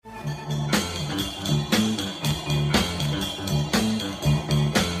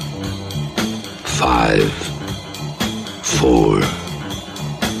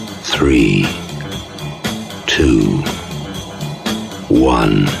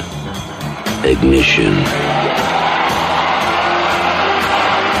Ignition.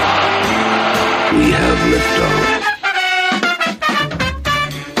 We have liftoff.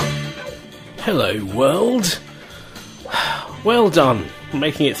 Hello, world. Well done,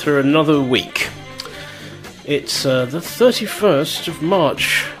 making it through another week. It's the 31st of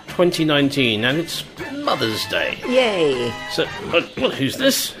March 2019, and it's Mother's Day. Yay! So, well, who's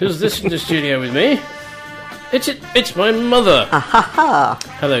this? Who's this in the studio with me? It's my mother. Ha ha ha!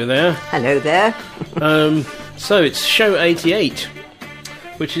 Hello there. Hello there. So it's show 88,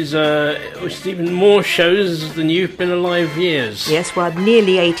 which is even more shows than you've been alive years. Yes, well, I'm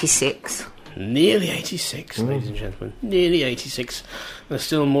nearly 86. Nearly 86, ladies and gentlemen. Nearly 86. There's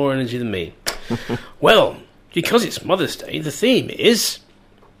still more energy than me. Well, because it's Mother's Day, the theme is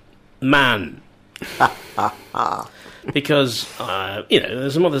man. Because,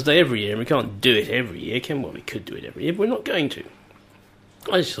 there's a Mother's Day every year, and we can't do it every year, can we? Well, we could do it every year, but we're not going to.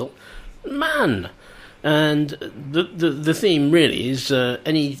 I just thought, man. And the theme really is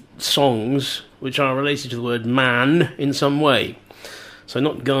any songs which are related to the word man in some way. So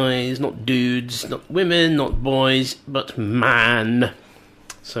not guys, not dudes, not women, not boys, but man.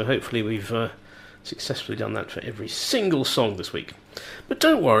 So hopefully we've successfully done that for every single song this week. But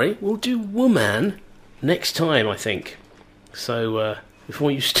don't worry, we'll do woman next time, I think. So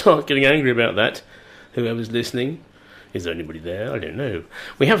before you start getting angry about that, whoever's listening, is there anybody there? I don't know.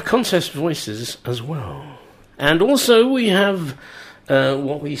 We have contest voices as well. And also we have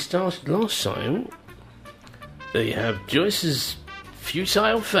what we started last time. We have Joyce's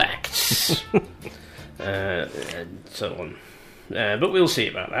futile facts. And so on. But we'll see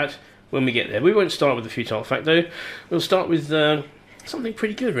about that when we get there. We won't start with the futile fact, though. We'll start with something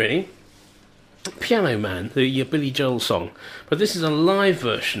pretty good, really. Piano Man, the Billy Joel song. But this is a live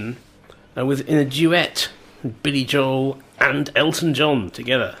version in a duet. Billy Joel and Elton John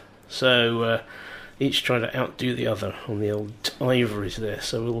together. So each trying to outdo the other on the old ivories there.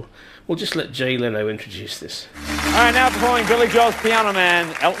 So we'll just let Jay Leno introduce this. All right, now performing Billy Joel's Piano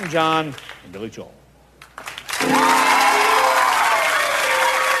Man, Elton John and Billy Joel.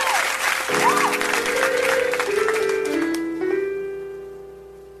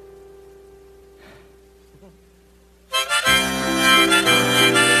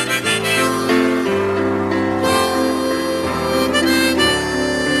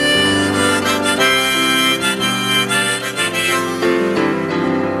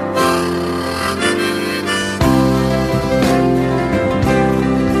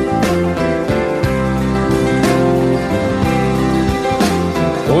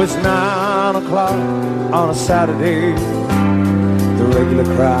 It's 9 o'clock on a Saturday. The regular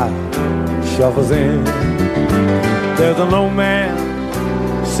crowd shuffles in. There's an old man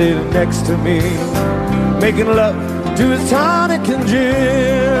sitting next to me, making love to his tonic and gin.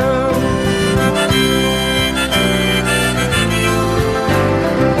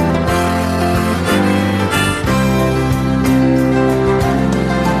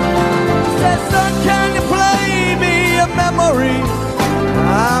 Says, son, can you play me a memory?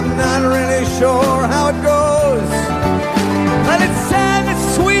 I'm not really sure how it goes, but it's sad,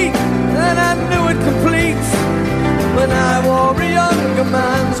 it's sweet, and I knew it complete when I wore a younger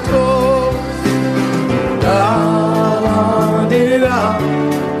man's clothes. Da-da-dee-da,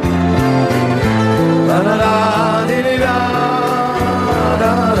 da-da-da-dee-da,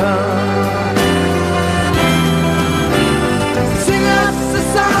 da-da. Sing us a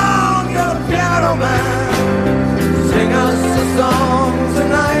song, you're a piano man. Sing us a song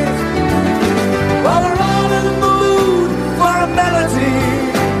tonight, while we're all in the mood for a melody.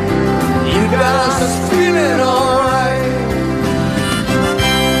 You got us feeling alright.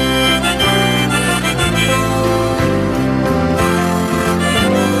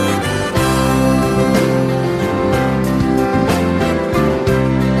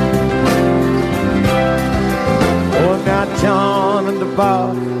 Oh, now John in the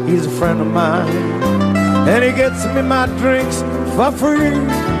bar, he's a friend of mine, and he gets me my drinks for free.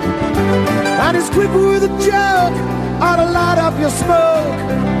 And he's quick with a joke, ought to light up your smoke,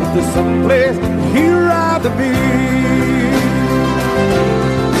 if there's someplace he'd rather be.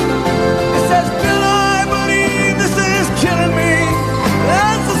 He says, Bill, I believe this is killing me.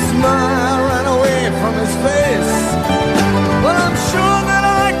 As a smile ran away from his face, but I'm sure that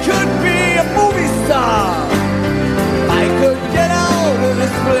I could be a movie star. I could get out of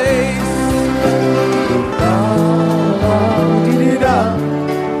this place.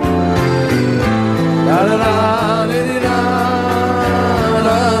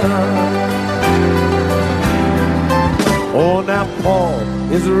 Oh, now Paul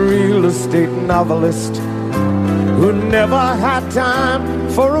is a real estate novelist who who never had time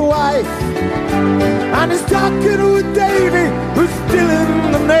for a wife. And he's talking with Davy, who's still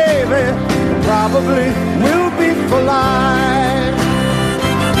in the Navy, and probably will be for life.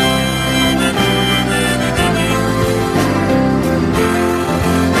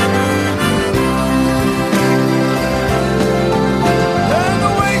 And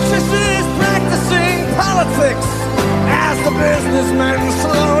the waitress is practicing politics as the businessmen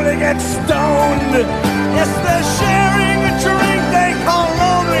slowly get stoned. Yes, they're sharing a drink they call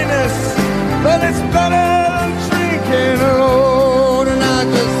loneliness, but it's better than drinking alone. And I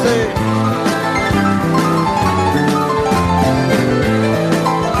just say,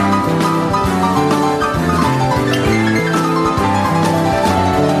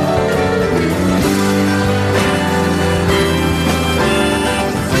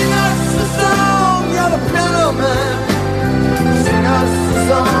 sing us a song, you're the piano man. Sing us a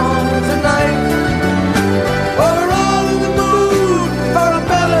song tonight. We're all in the mood for a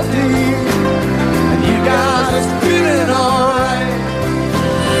melody, and you got us feeling alright.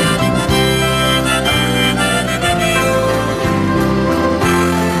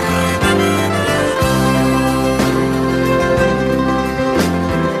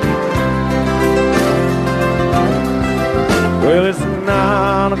 Well, it's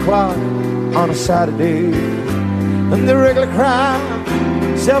 9 o'clock on a Saturday, and the regular crowd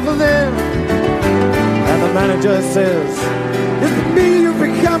shuffles in, and the manager says, "It's me you've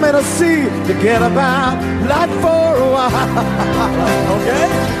been coming to see to get about life for a while." Okay?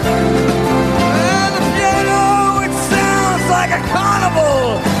 And the piano, it sounds like a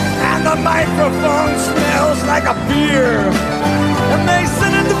carnival, and the microphone smells like a beer. And they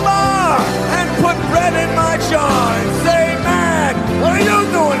sit at the bar and put bread in my jar and say, "Man, what are you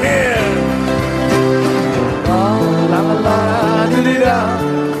doing here?" La la la, dee-dee-da.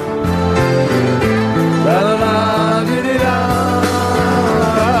 La la la, dee-dee-da.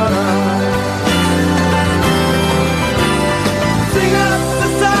 Sing us a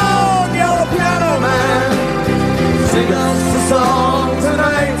song, you're the piano man. Sing us a song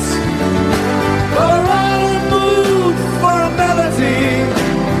tonight. We're all in the mood for a melody.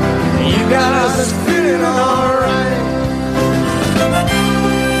 You got us feeling alright.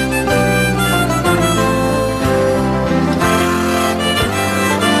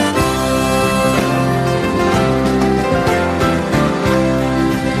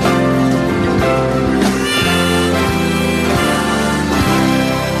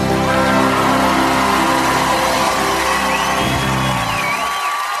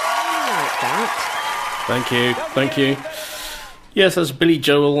 Thank you. Yes, that's Billy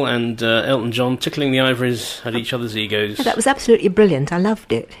Joel and Elton John tickling the ivories at each other's egos. That was absolutely brilliant. I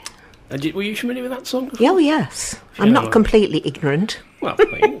loved it. Were you familiar with that song before? Oh, yes. I'm not completely ignorant. Well,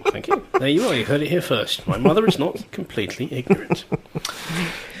 thank you. There you are. You heard it here first. My mother is not completely ignorant.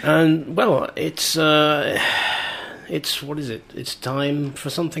 And, well, it's what is it? It's time for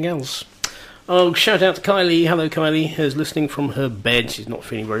something else. Oh, shout out to Kylie. Hello, Kylie, who's listening from her bed. She's not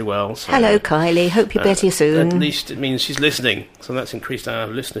feeling very well. So, hello, Kylie. Hope you're better soon. At least it means she's listening. So that's increased our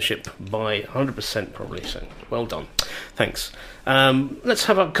listenership by 100% probably. So well done. Thanks. Let's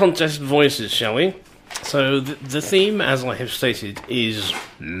have our contest voices, shall we? So the theme, as I have stated, is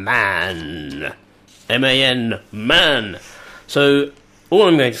man. M-A-N, man. So all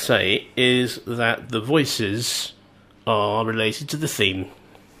I'm going to say is that the voices are related to the theme.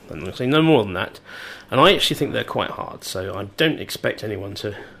 I'm going to say no more than that. And I actually think they're quite hard, so I don't expect anyone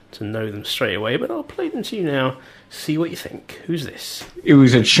to know them straight away, but I'll play them to you now, see what you think. Who's this? It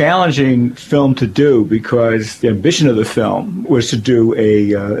was a challenging film to do because the ambition of the film was to do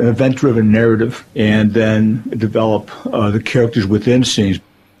an event-driven narrative and then develop the characters within scenes.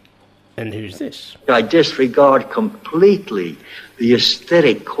 And who's this? I disregard completely the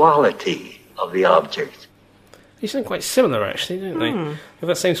aesthetic quality of the object. They sound quite similar, actually, don't they? They have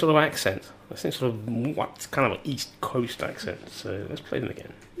that same sort of accent. That same sort of, kind of an East Coast accent. So let's play them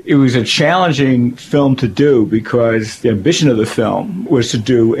again. It was a challenging film to do because the ambition of the film was to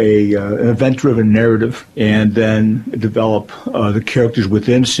do an event-driven narrative and then develop the characters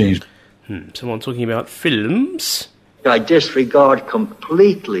within scenes. Someone talking about films? I disregard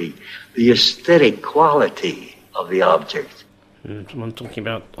completely the aesthetic quality of the object. Someone talking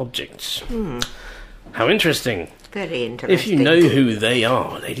about objects. How interesting. Very interesting. If you know who they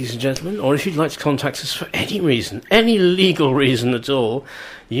are, ladies and gentlemen, or if you'd like to contact us for any reason, any legal reason at all,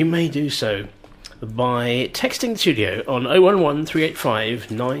 you may do so by texting the studio on 011 385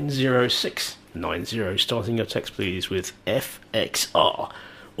 906 90, starting your text please with FXR,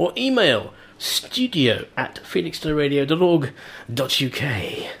 or email studio@phoenixdoradio.org.uk,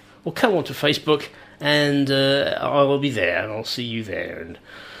 or come onto Facebook and I will be there, and I'll see you there,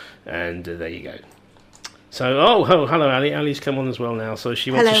 and there you go. So, hello, Ali. Ali's come on as well now, so she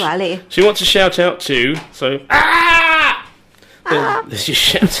wants. Hello, Ali. She wants to shout out too. So, there's your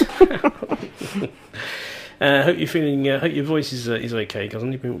shout. Hope you're feeling. Hope your voice is okay, because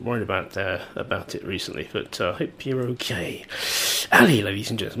I've been worried about it recently. But hope you're okay. Ali, ladies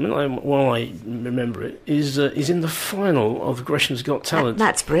and gentlemen, while I remember it, is in the final of Gresham's Got Talent.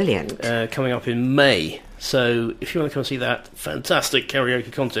 That's brilliant. Coming up in May. So if you want to come and see that fantastic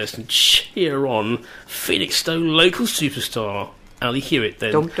karaoke contest and cheer on Felixstowe local superstar Ali Hewitt,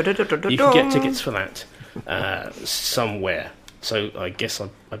 then you can get tickets for that somewhere. So I guess I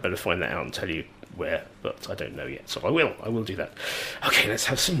better find that out and tell you where, but I don't know yet. So I will do that. Okay, let's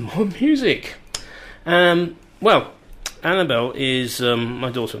have some more music. Well, Annabelle is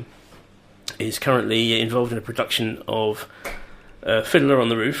my daughter. Is currently involved in a production of Fiddler on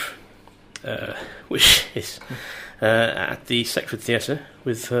the Roof. Which is at the Seckford Theatre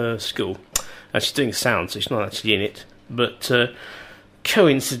with her school. She's doing sound, so she's not actually in it. But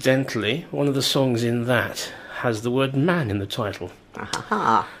coincidentally, one of the songs in that has the word man in the title.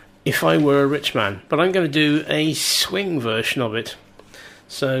 If I Were a Rich Man. But I'm going to do a swing version of it.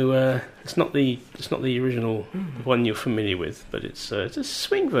 So it's not the original one you're familiar with, but it's a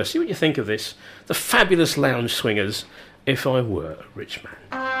swing verse. See what you think of this. The Fabulous Lounge Swingers, If I Were a Rich Man.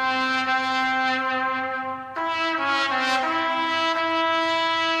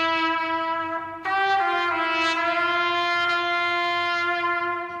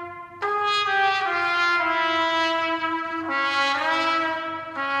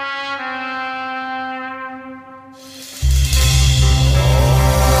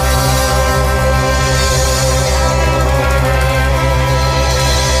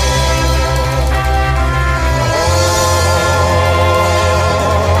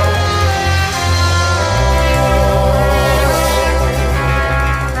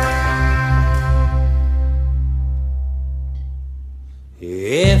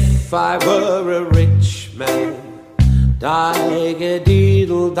 If I were a rich man,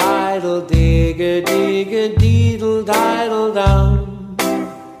 dig-a-deedle-diddle, dig-a-dig-a-deedle-diddle-down.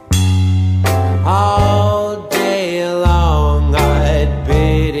 All day long I'd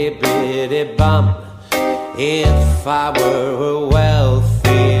biddy-biddy-bum. If I were a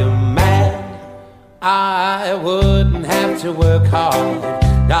wealthy man, I wouldn't have to work hard.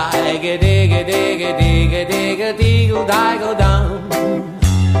 Dig-a-dig-a-dig-a-dig-a-dig-a-deedle-diddle-down.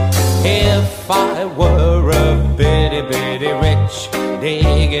 If I were a bitty-bitty rich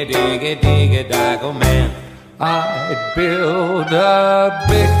digga-digga-digga-diggle man, I'd build a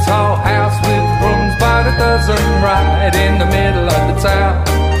big tall house with rooms by the dozen right in the middle of the town.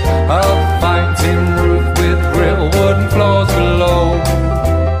 A fine tin roof with real wooden floors below.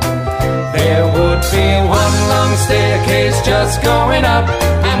 There would be one long staircase just going up,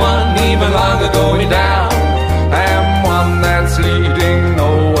 and one even longer going down, and one that's leading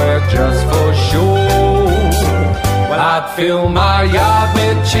nowhere just for show. Well, I'd fill my yard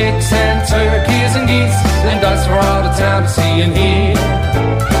with chicks and turkeys and geese, and dust for all the town to see and hear,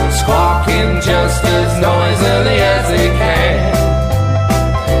 squawking just as noisily as they can.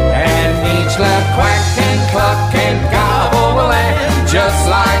 And each laugh quack and cluck and gobble will end just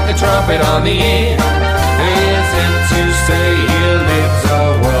like the trumpet on the ear. Isn't to say here lives a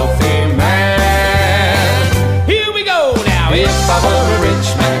wealthy man. Here we go now. If I were a rich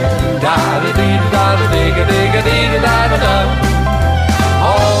man, da-da-dee-da-da-digga-digga-digga-da-da-dum.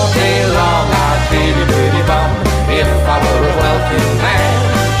 All day long I'd biddy-biddy-bum. If I were a wealthy man,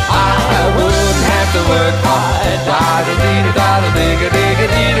 I wouldn't have to work hard.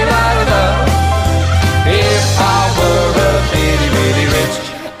 Da-da-dee-da-da-digga-digga-digga-da-da-dum. If I were a bitty-bitty rich,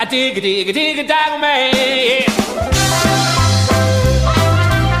 a digga-digga-digga-digga man, yeah.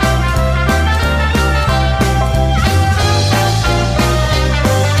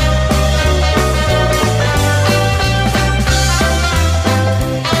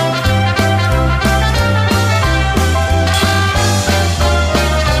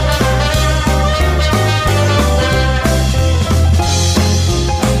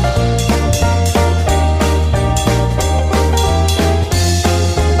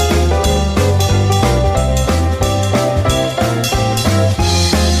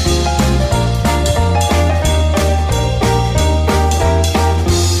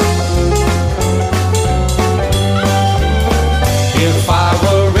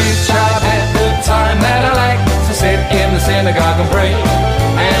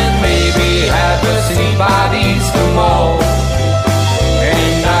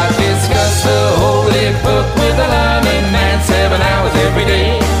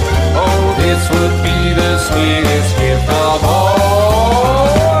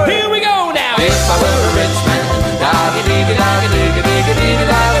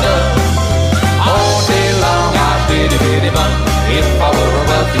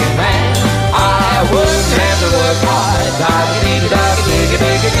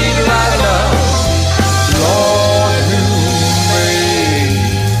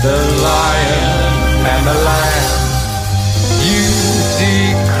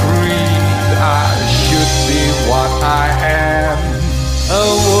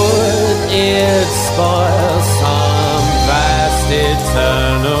 it spoils some vast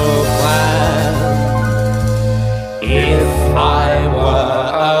eternal plan. If I were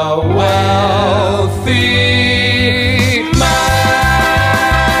a wealthy man.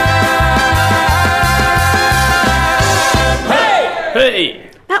 Hey!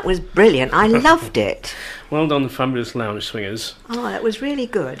 That was brilliant. I loved it. Well done, Fabulous Lounge Swingers. Oh, that was really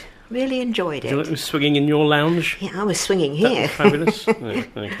good. Really enjoyed Do you like it. me swinging in your lounge? Yeah, I was swinging That here. was fabulous. Yeah,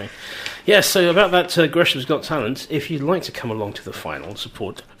 okay. Yeah, so about that Gresham's Got Talent, if you'd like to come along to the final and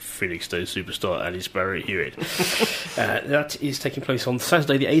support Felixstowe superstar Alice Barry Hewitt, that is taking place on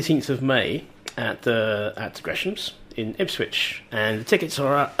Saturday the 18th of May at Gresham's in Ipswich, and the tickets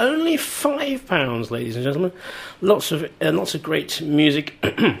are only £5, ladies and gentlemen. Lots of great music.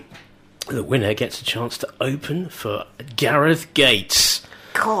 The winner gets a chance to open for Gareth Gates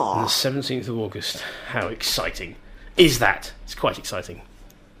on the 17th of August. How exciting is that? It's quite exciting,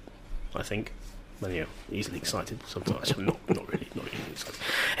 I think. Well, yeah, easily excited sometimes. I'm not really excited.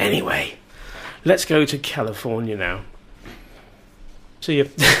 Anyway, let's go to California now. See you.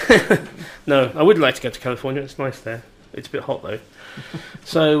 No, I would like to go to California. It's nice there. It's a bit hot though.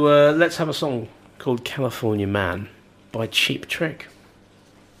 So let's have a song called California Man by Cheap Trick.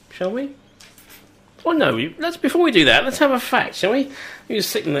 Shall we? Oh no, before we do that, let's have a fact, shall we? You're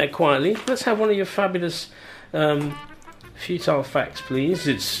just sitting there quietly. Let's have one of your fabulous futile facts, please.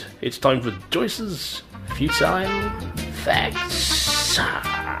 It's time for Joyce's Futile Facts.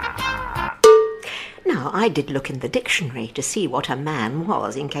 Now, I did look in the dictionary to see what a man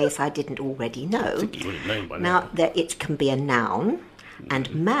was, in case I didn't already know. I think you would have known by Now, it can be a noun,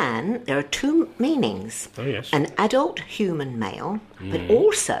 and man, there are two meanings. Oh, yes. An adult human male, but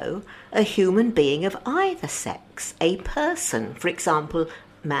also a human being of either sex, a person, for example,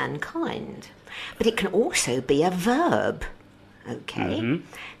 mankind. But it can also be a verb, okay?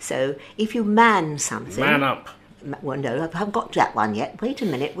 So, if you man something... Man up. Well, no, I haven't got to that one yet. Wait a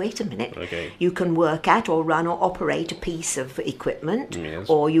minute. Okay. You can work at or run or operate a piece of equipment, Yes.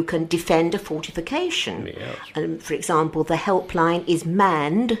 or you can defend a fortification. Yes. For example, the helpline is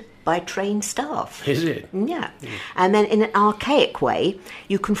manned by trained staff. Is it? Yeah. And then in an archaic way,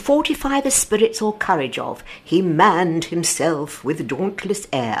 you can fortify the spirits or courage of, he manned himself with dauntless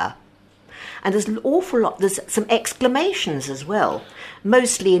air. And there's an awful lot, there's some exclamations as well,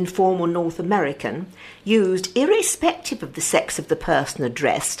 mostly in formal North American, used irrespective of the sex of the person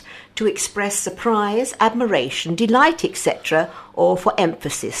addressed to express surprise, admiration, delight, etc., or for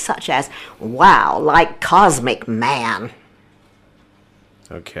emphasis, such as, wow, like cosmic man.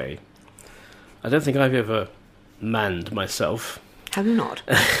 Okay. I don't think I've ever manned myself. Have you not?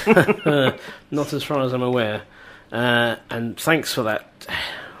 Not as far as I'm aware. And thanks for that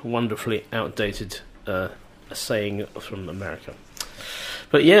wonderfully outdated saying from America.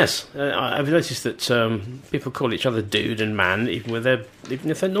 But yes, I've noticed that people call each other dude and man, even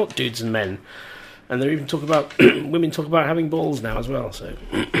if they're not dudes and men. And they even talk about women talk about having balls now as well. So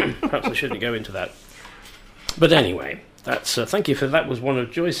perhaps I shouldn't go into that. But anyway, that's thank you for that. Was one of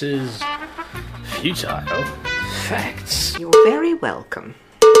Joyce's futile facts. You're very welcome.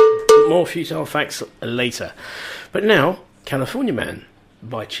 More futile facts later. But now, California Man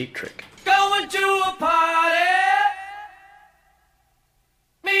by Cheap Trick. Going to a party.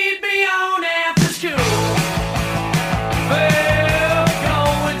 Meet me on after school. Well,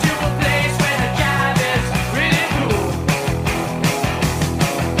 going to a place where the jive is really cool.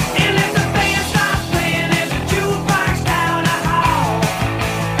 And if the band starts playing, there's a jukebox down the hall.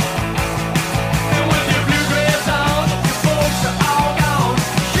 And with your bluegrass on, your folks are all gone.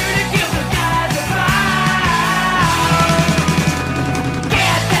 Sure to give the guys a vibe.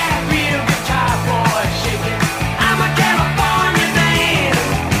 Get that real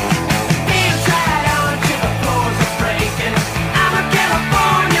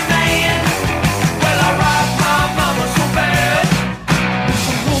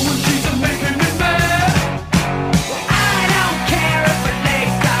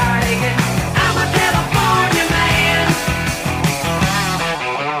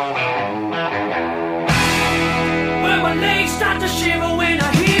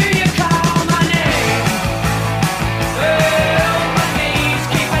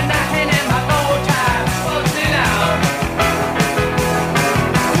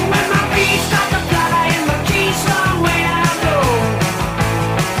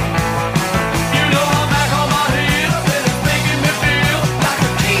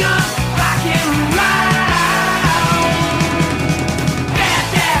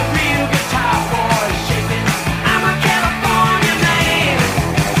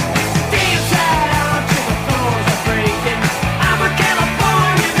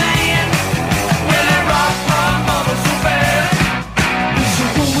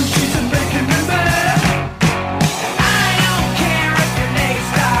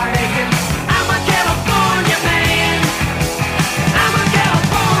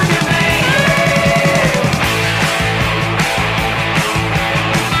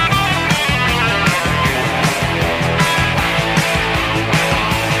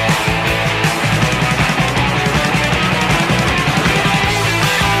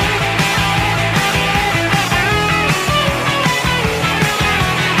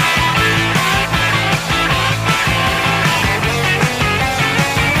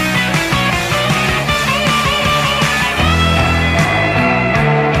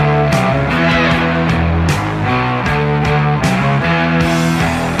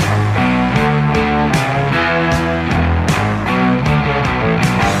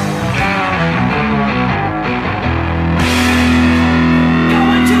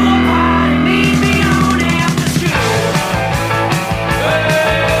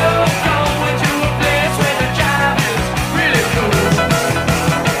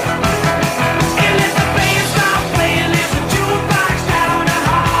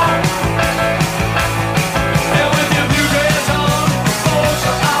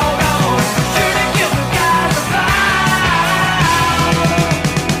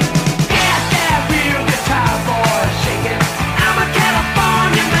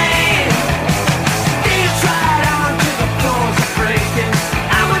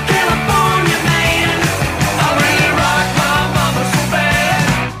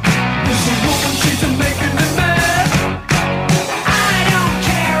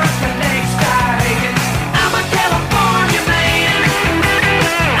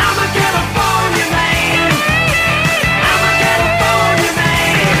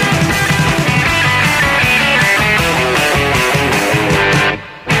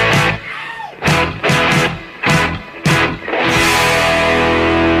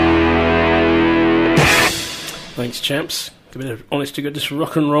Thanks, chaps. A bit of honest to goodness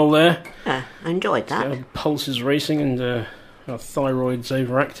rock and roll there. Yeah, I enjoyed that. Our pulse is racing and our thyroid's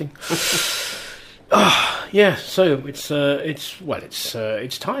overacting. Yeah. So it's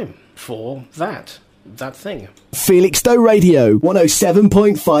time for that thing. Felixstowe Radio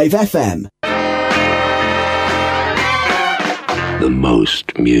 107.5 FM. The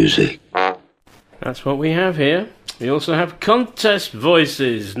most music. That's what we have here. We also have contest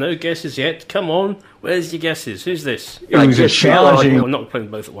voices. No guesses yet. Come on. Where's your guesses? Who's this? It was a challenging. I'm not playing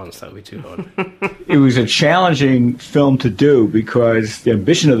both at once. That would be too hard. It was a challenging film to do because the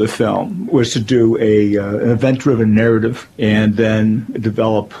ambition of the film was to do an event-driven narrative and then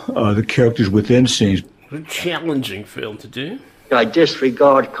develop the characters within scenes. A challenging film to do. I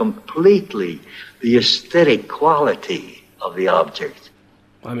disregard completely the aesthetic quality of the object.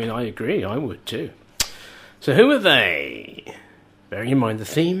 I mean, I agree. I would too. So who are they? Bearing in mind the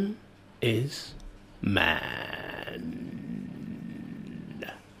theme is man.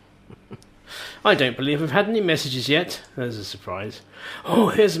 I don't believe I've had any messages yet. There's a surprise. Oh,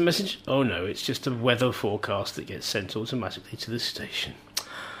 here's a message. Oh no, it's just a weather forecast that gets sent automatically to the station.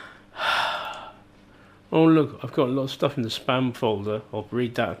 Oh look, I've got a lot of stuff in the spam folder. I'll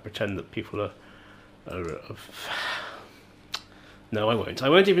read that and pretend that people are No, I won't. I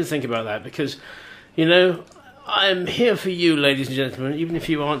won't even think about that because, you know, I'm here for you, ladies and gentlemen, even if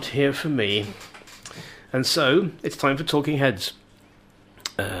you aren't here for me. And so, it's time for Talking Heads.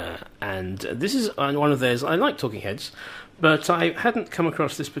 And this is one of theirs. I like Talking Heads, but I hadn't come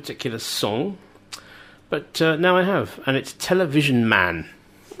across this particular song. But now I have, and it's Television Man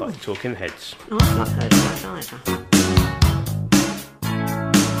by Talking Heads. Oh, I've not heard of that either.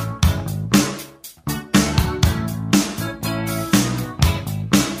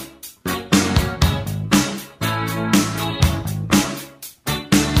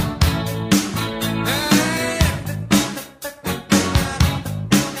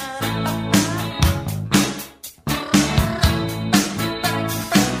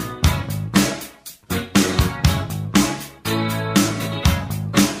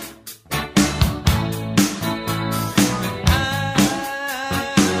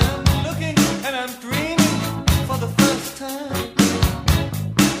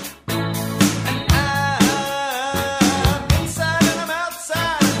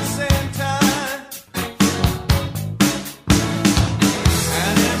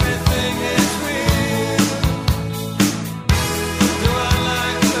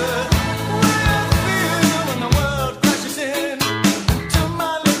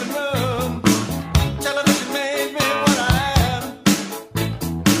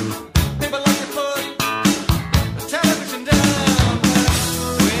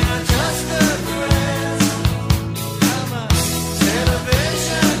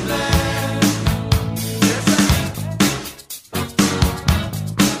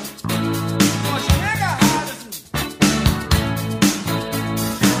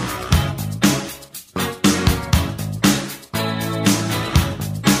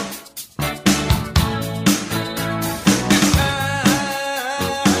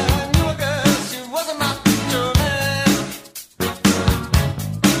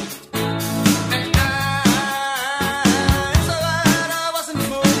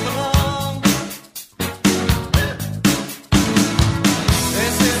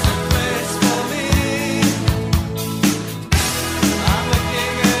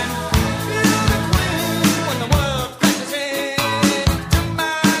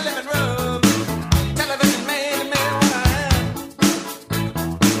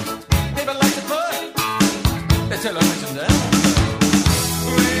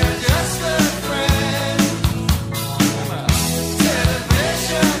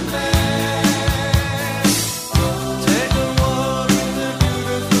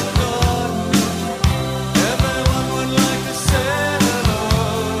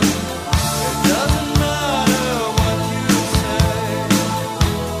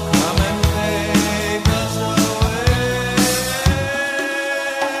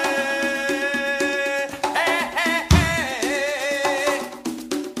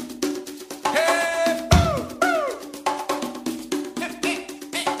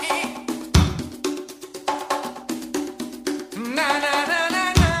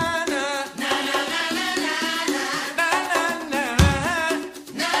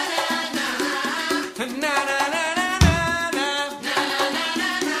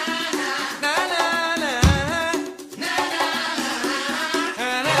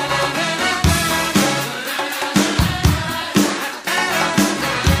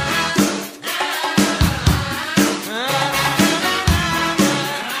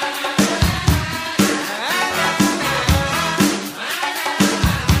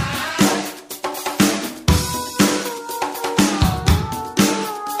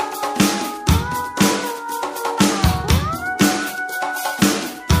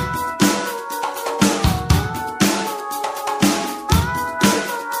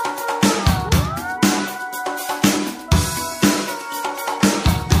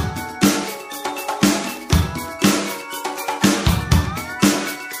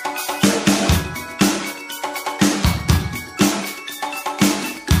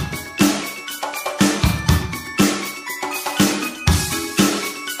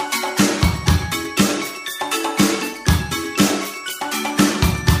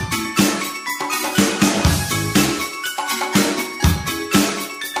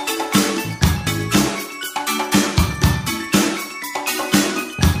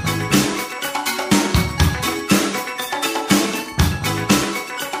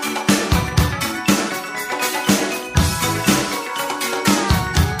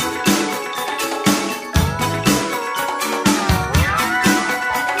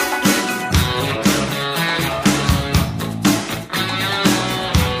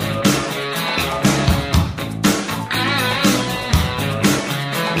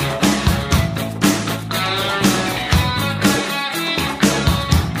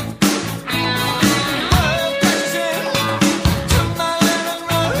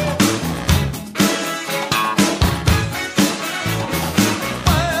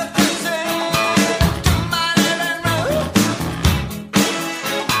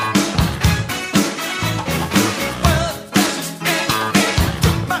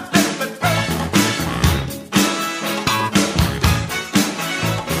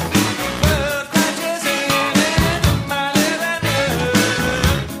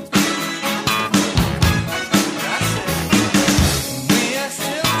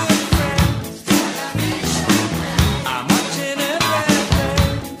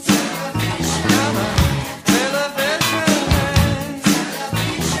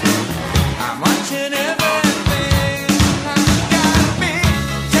 watching everything. I gotta be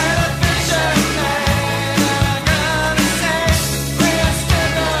television man. I gotta say we're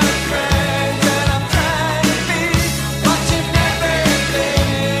still good friends, and I'm trying to be watching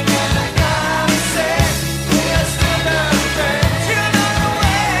everything. And I gotta say we're still good friends. You know the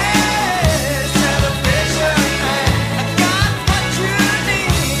way, television man. I got what you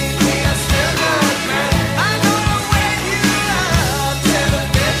need. We are still good friends. I know the way you are,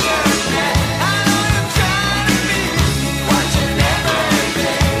 television man. I know you're trying to be watching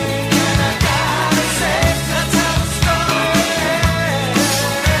everything. And I gotta say that's how the story ends.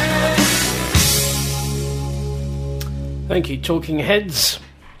 Thank you, Talking Heads.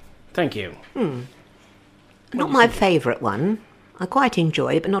 Thank you. Not my favourite one. I quite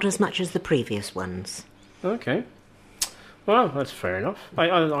enjoy it, but not as much as the previous ones. Okay. Well, that's fair enough. I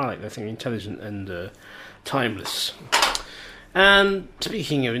like that thing, intelligent and timeless. And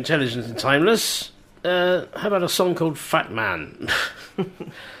speaking of intelligent and timeless, how about a song called Fat Man?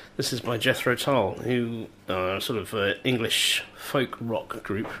 This is by Jethro Tull, who are sort of English folk rock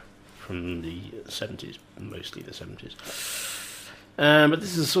group from the 70s, mostly the 70s. But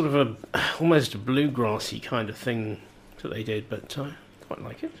this is sort of almost a bluegrassy kind of thing that they did, but I quite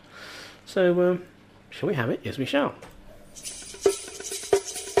like it. So, shall we have it? Yes, we shall.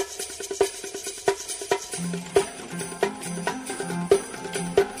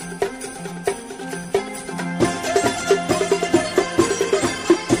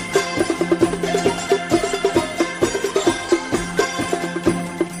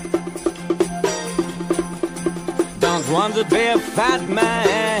 Don't want to be a fat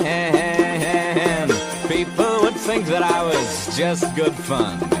man. People would think that I was just good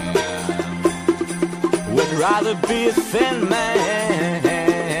fun. Would rather be a thin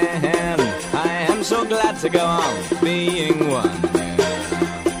man. I am so glad to go on being one.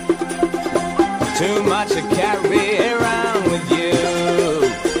 Too much to carry around with you.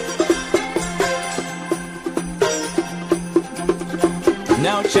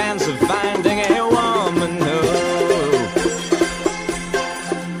 No chance of finding a woman who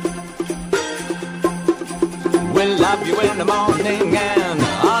will love you in the morning and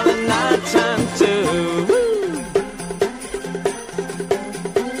all the night time too.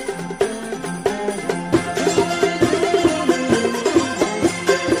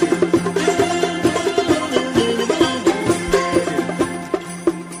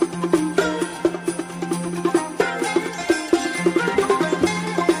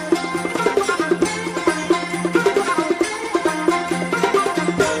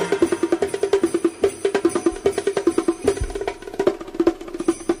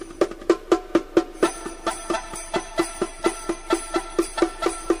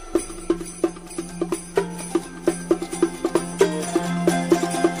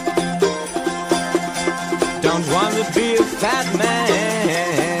 Don't want to be a fat man.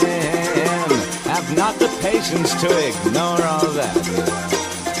 Have not the patience to ignore all that.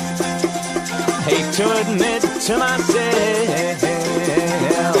 Hate to admit to myself,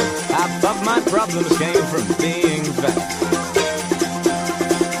 I thought my problems came from being fat.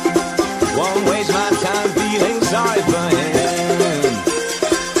 Won't waste my time feeling sorry for him.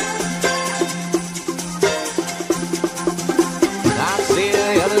 I see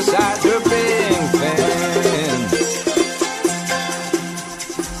the other side to being thin.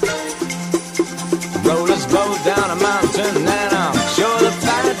 Rollers go down a mountain and I'm sure the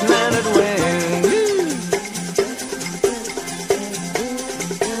fat man would win.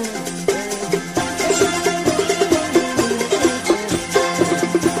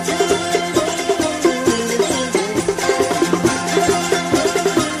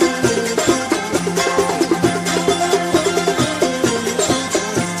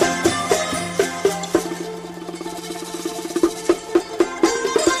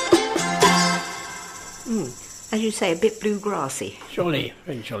 As you say, a bit bluegrassy. Jolly,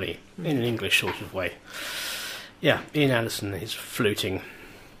 very jolly, in an English sort of way. Yeah, Ian Anderson is fluting.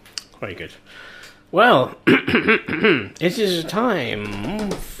 Very good. Well, it is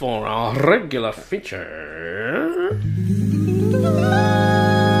time for our regular feature.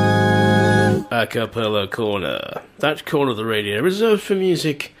 A Cappella Corner. That corner of the radio reserved for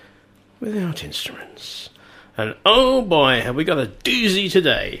music without instruments. And oh boy, have we got a doozy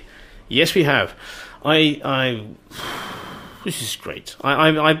today. Yes, we have. This is great.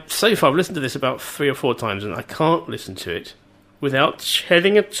 I so far I've listened to this about 3 or 4 times, and I can't listen to it without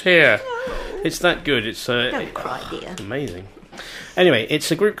shedding a tear. No. It's that good. It's Don't cry, dear. Amazing. Anyway,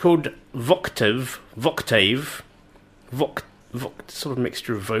 it's a group called Voctave, sort of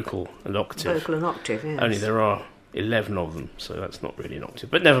mixture of vocal and octave. Vocal and octave, yes. Only there are 11 of them, so that's not really an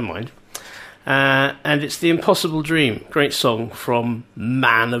octave. But never mind. And it's The Impossible Dream, great song from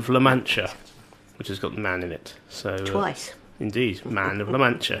Man of La Mancha, which has got the man in it. So Twice. Indeed, Man of La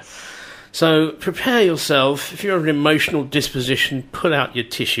Mancha. So prepare yourself. If you're of an emotional disposition, pull out your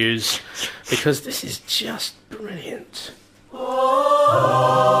tissues, because this is just brilliant.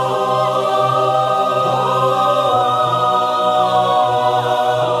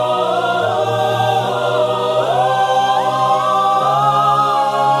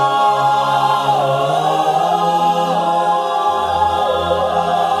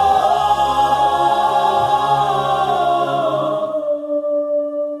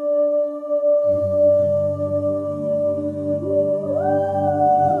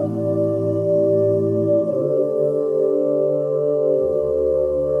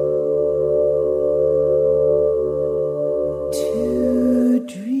 To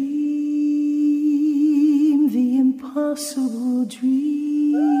dream the impossible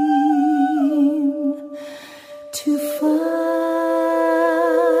dream, to fight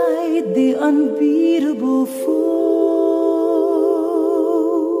the unbeatable foe,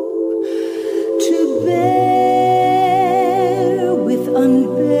 to bear with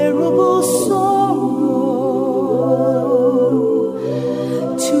unbearable sorrow,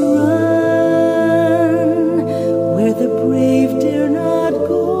 to run where the brave dare not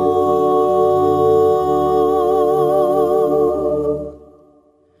go,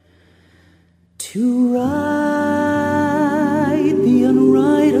 to right the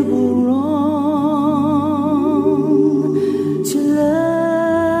unrightable wrong, to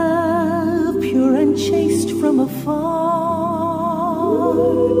love pure and chaste from afar,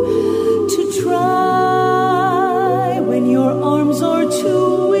 to try when your arms are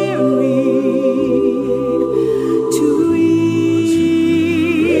too weary, to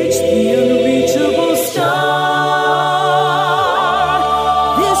reach the unreachable star.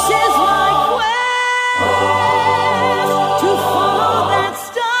 This is my quest, to follow that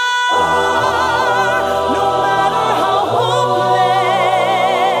star, no matter how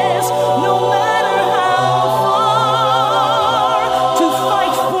hopeless, no matter how far, to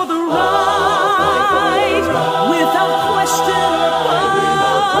fight for the right without question or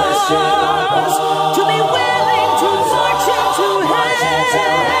pause, to be willing to march into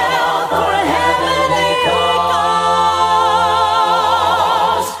hell for a heavenly cause.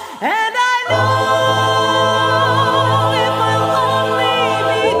 And I know if I'll only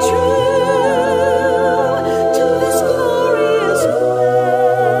be true to this glorious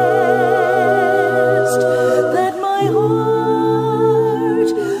quest, that my heart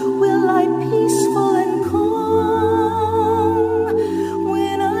will lie peaceful and calm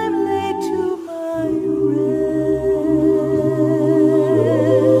when I'm laid to my rest.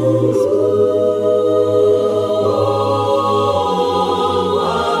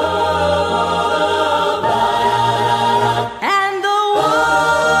 And the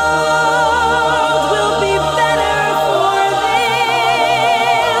world will be better for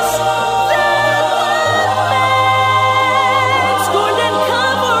this than man, scorned and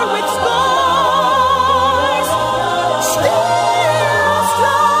covered with scars, still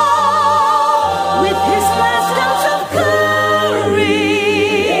strong with his last ounce of courage,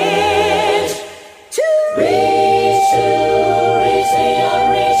 to reach the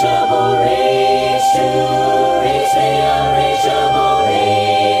unreachable, reach the unreachable,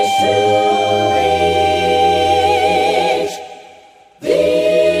 reach the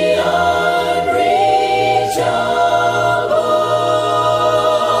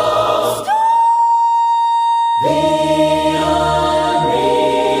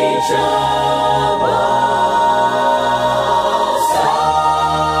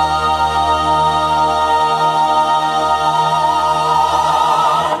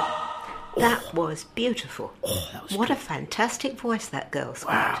That was beautiful. What a fantastic voice that girl's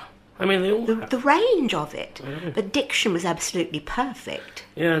got. Wow. I mean, they all have. The range of it. The diction was absolutely perfect.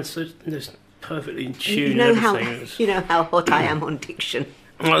 Yeah, and so it's perfectly in tune. You know and how everything. It's- you know how hot I am on diction.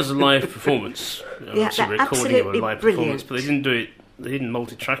 Well, that was a live performance. Yeah, It's a that- recording of a absolutely live brilliant. performance, but they didn't do it. They didn't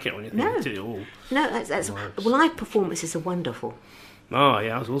multi-track it or anything. No. They did it all. No, that's live performances are wonderful. Oh, yeah,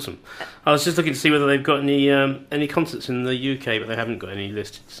 that was awesome. I was just looking to see whether they've got any concerts in the UK, but they haven't got any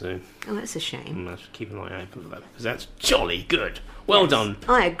listed, so Oh, that's a shame. I should keep an eye out for that, because that's jolly good. Well done.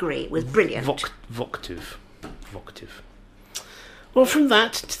 I agree. It was brilliant. Vocative. Well, from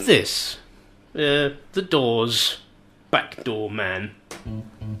that to this, The Doors, Backdoor Man.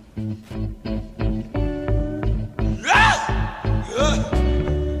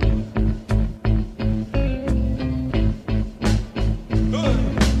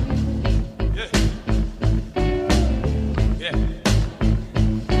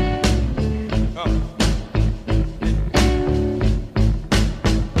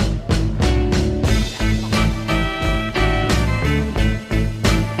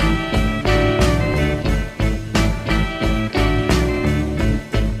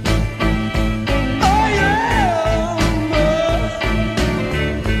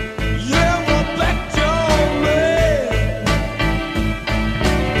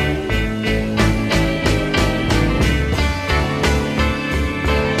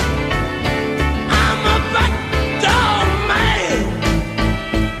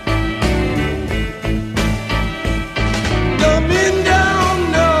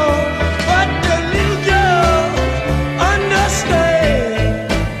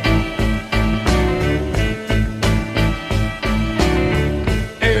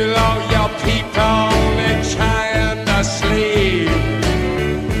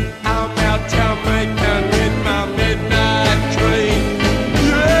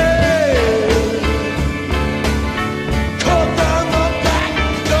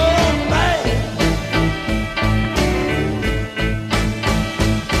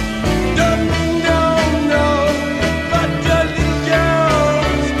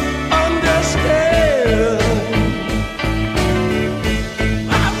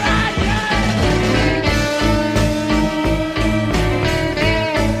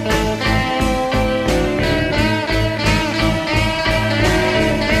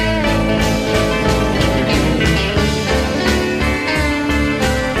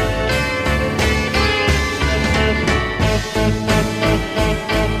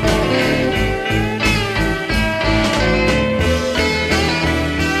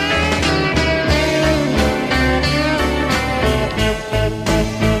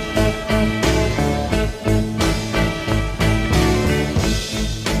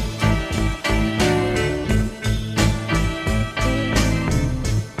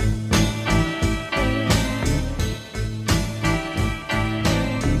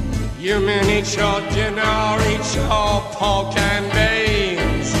 You mean eat your dinner, eat your pork and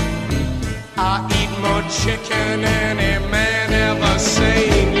beans. I eat more chicken than any man ever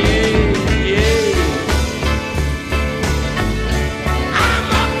seen. Yeah, yeah. I'm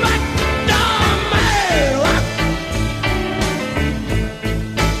a McDonald man.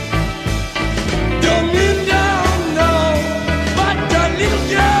 Don't you know, but the little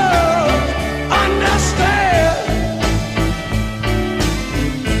girls understand.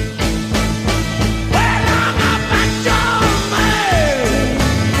 Well, I'm a McDonald man.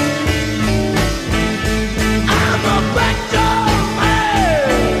 I'm a McDonald man.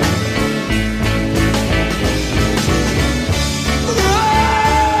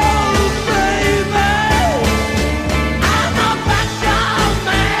 Oh, baby, I'm a McDonald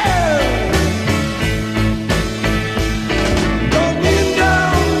man. Don't you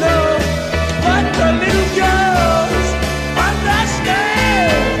know, but the little girls understand.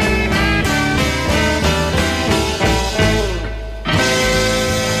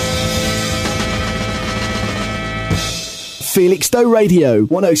 Felixstowe Radio,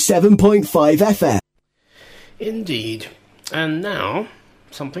 107.5 FM. Indeed. And now,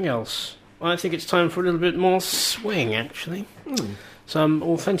 something else. I think it's time for a little bit more swing, actually. Some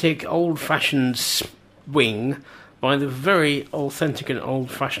authentic, old-fashioned swing by the very authentic and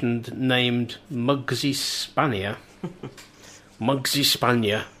old-fashioned named Muggsy Spanier. Muggsy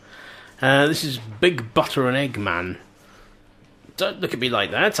Spanier. This is Big Butter and Egg Man. Don't look at me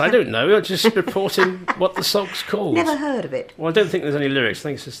like that. I don't know. I'm just reporting what the song's called. Never heard of it. Well, I don't think there's any lyrics. I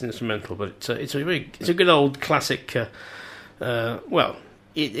think it's just instrumental, but it's a good old classic. It's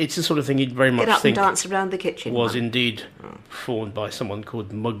the sort of thing you'd very much Get up think and dance around the kitchen. was Mum. indeed performed by someone called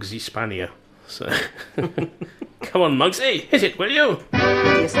Muggsy Spanier. So, come on, Muggsy, hit it, will you?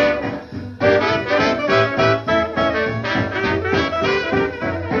 Yes.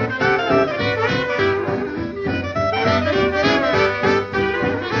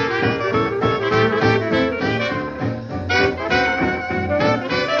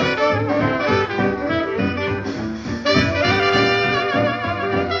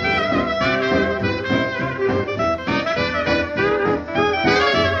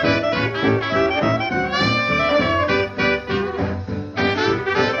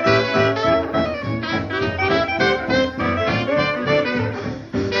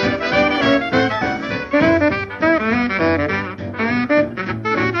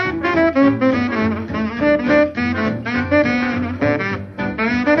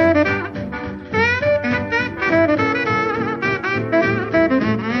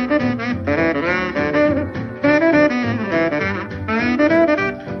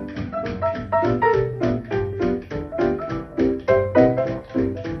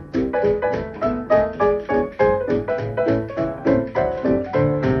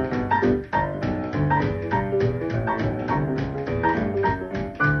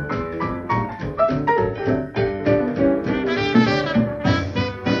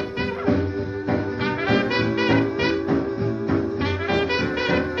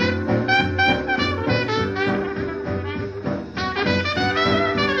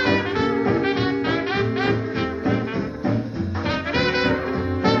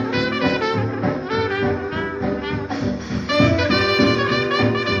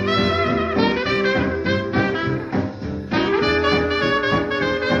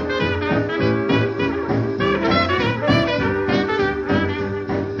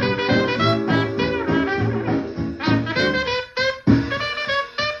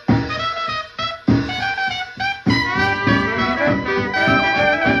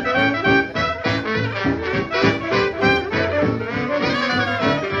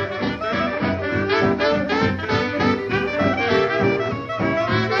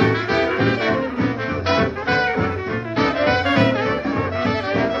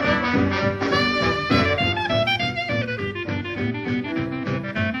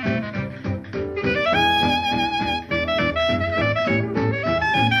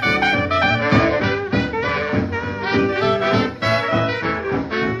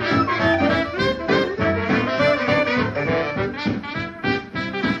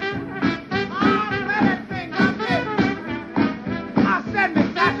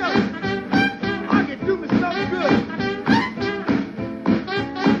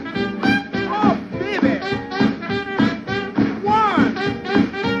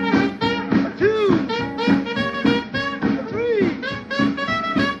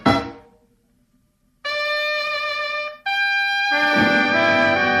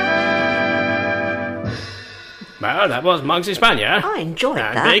 So that was Muggsy Spanier. I enjoyed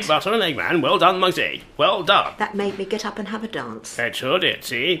and that. Big Butter and Eggman. Well done, Muggsy. Well done. That made me get up and have a dance. It sure did,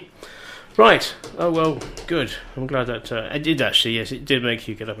 see? Right. Oh, well, good. I'm glad that... it did actually, yes, it did make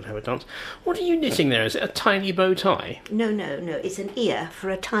you get up and have a dance. What are you knitting there? Is it a tiny bow tie? No. It's an ear for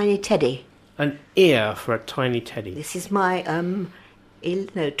a tiny teddy. An ear for a tiny teddy. This is my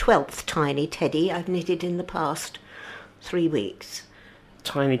 12th tiny teddy I've knitted in the past 3 weeks.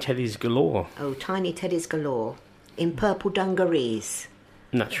 Tiny teddies galore. Oh, tiny teddies galore. In purple dungarees.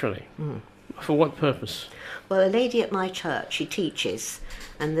 Naturally. For what purpose? Well, a lady at my church, she teaches,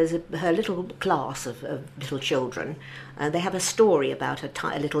 and there's her little class of little children. They have a story about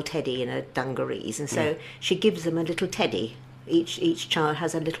a little teddy in her dungarees, and so she gives them a little teddy. Each child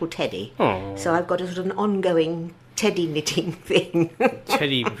has a little teddy. Oh. So I've got a sort of an ongoing teddy knitting thing.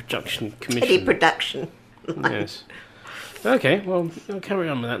 Teddy Production Commission. Teddy production. Yes. Okay, well, I'll carry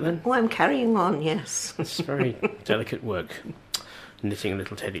on with that then. Oh, I'm carrying on, yes. It's very delicate work, knitting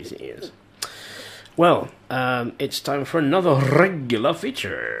little teddy's ears. Well, it's time for another regular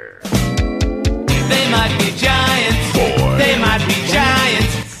feature. They might be giants. They might be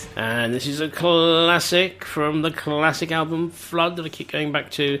giants. And this is a classic from the classic album Flood that I keep going back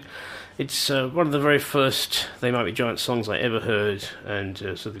to. It's one of the very first They Might Be Giants songs I ever heard, and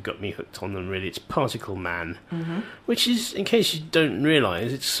sort of got me hooked on them, really. It's Particle Man, which is, in case you don't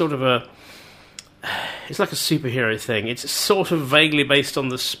realise, it's sort of it's like a superhero thing. It's sort of vaguely based on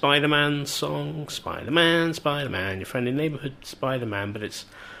the Spider-Man song, Spider-Man, Spider-Man, your friendly neighbourhood Spider-Man, but it's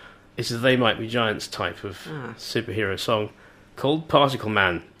a They Might Be Giants type of superhero song called Particle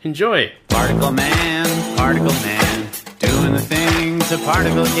Man. Enjoy! Particle Man, doing the things a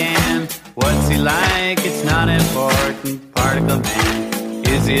particle can. What's he like? It's not important. Particle Man,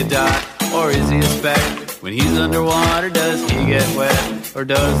 is he a dot or is he a speck? When he's underwater, does he get wet? Or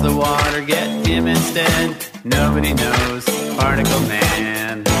does the water get him instead? Nobody knows. Particle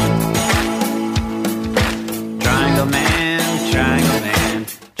Man. Triangle Man, Triangle Man.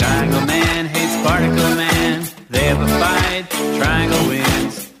 Triangle Man hates Particle Man. They have a fight, Triangle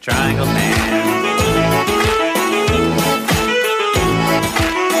wins. Triangle Man.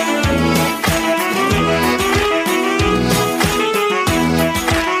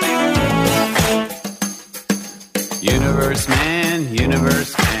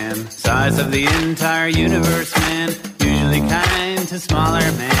 Universe man, size of the entire universe man, usually kind to smaller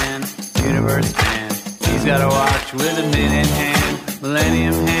man, universe man, he's got a watch with a minute hand,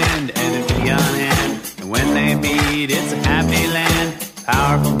 millennium hand, and an eon hand, and when they meet it's a happy land,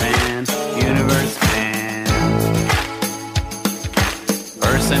 powerful man, universe man.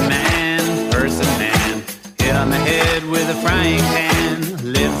 Person man, hit on the head with a frying pan,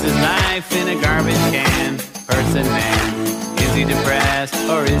 lives his life in a garbage can, person man. Is he depressed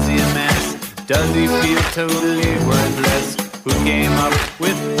or is he a mess? Does he feel totally worthless? Who came up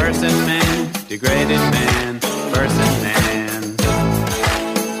with person man? Degraded man, person man.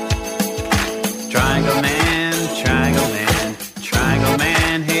 Triangle man, Triangle man. Triangle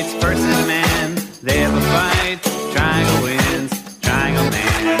man hates person man. They have a fight, Triangle wins, Triangle man.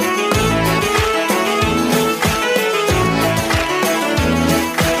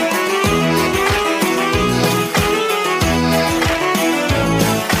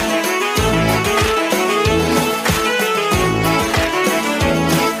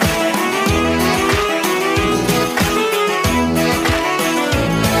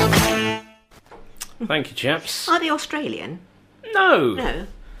 Thank you, chaps. Are they Australian? No. No.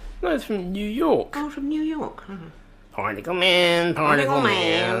 No, it's from New York. Oh, from New York. Particle Man,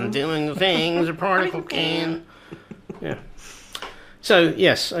 doing the things a particle can. Yeah. So,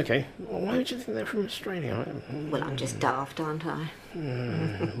 yes, okay. Well, why would you think they're from Australia? Well, I'm just daft, aren't I?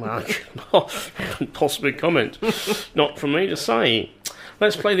 Well, I couldn't possibly comment. Not for me to say.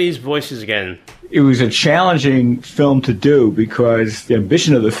 Let's play these voices again. It was a challenging film to do because the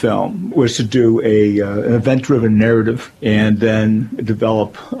ambition of the film was to do an event-driven narrative and then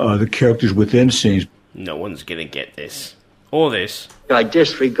develop the characters within scenes. No one's going to get this. Or this. I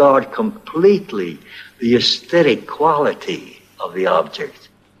disregard completely the aesthetic quality of the object.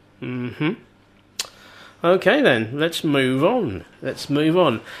 Mm-hmm. Okay, then. Let's move on.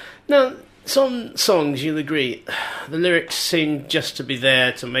 Now, some songs, you'll agree, the lyrics seem just to be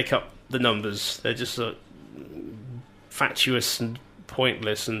there to make up the numbers. They're just fatuous and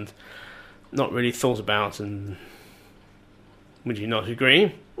pointless and not really thought about. And would you not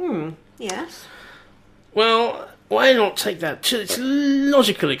agree? Yes. Well, why not take that to its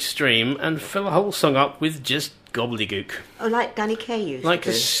logical extreme and fill a whole song up with just gobbledygook? Oh, like Danny Kaye used Like to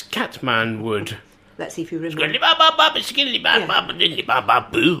a do. scat man would. Let's see if you remember.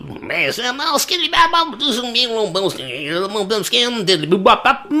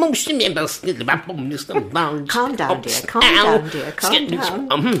 Calm down, dear. Calm down, dear. Calm down.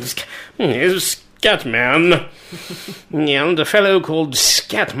 Scatman. And a fellow called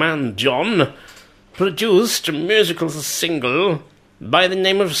Scatman John produced a musical single by the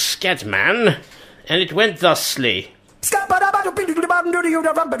name of Scatman, and it went thusly.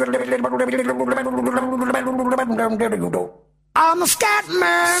 I'm a scat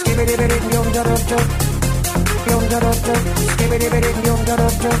man.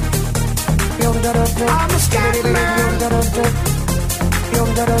 I'm a scat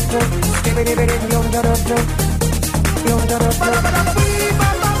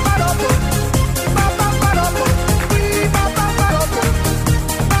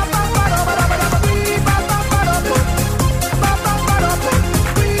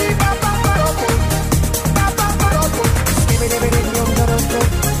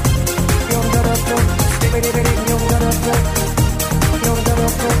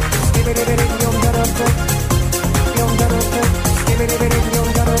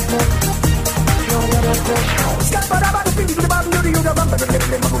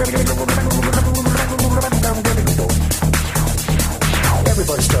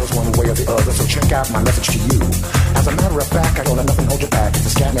Everybody stutters one way or the other, so check out my message to you. As a matter of fact, I don't let nothing hold you back. If the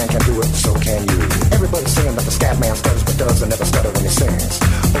scat man can do it, so can you. Everybody's saying that the scat man stutters but does and never stutter when he sings.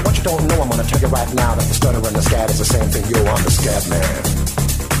 But what you don't know, I'm gonna tell you right now that the stutter and the scat is the same thing. Yo, I'm the scat man.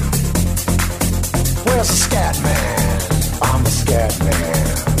 Where's the scat man? I'm the scat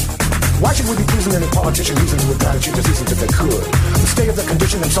man. Why should we be pleasing any politician using the gratitude as easy as they could? The state of the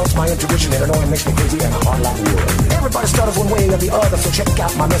condition insults my intuition and it only makes me crazy and a heart like wood. Everybody stutters one way or the other, so check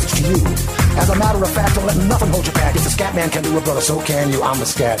out my message to you. As a matter of fact, don't let nothing hold you back. If the scat man can do it, brother, so can you. I'm the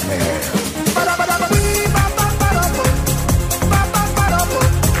scat man.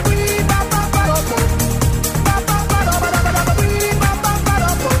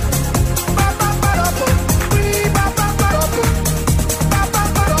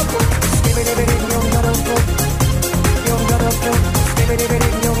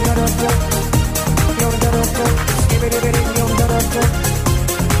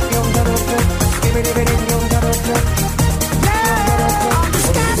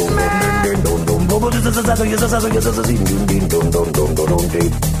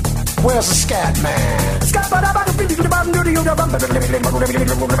 Where's the scat man?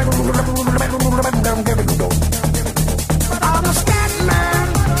 I'm a scat man.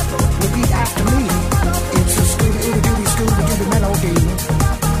 Repeat after me. It's a Scooby-Dooby melody.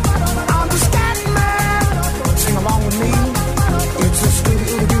 I'm the scat man. Sing along with me. It's a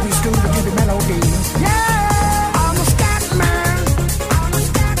Scooby-Dooby melody. Yeah, I'm a scat man. I'm a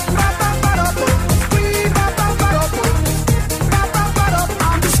scat man.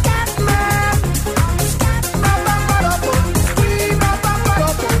 I'm the scat man.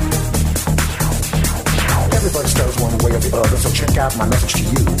 Everybody stutters one way or the other, so check out my message to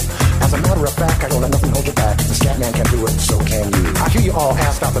you. As a matter of fact, I don't let nothing hold you back. If the scat man can do it, so can you. I hear you all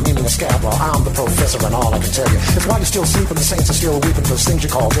ask out the meaning of scat. Well, I'm the professor, and all I can tell you is while you're still sleeping, the saints are still weeping, because things you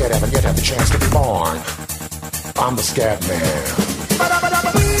call dead haven't yet had the chance to be born. I'm the scat man.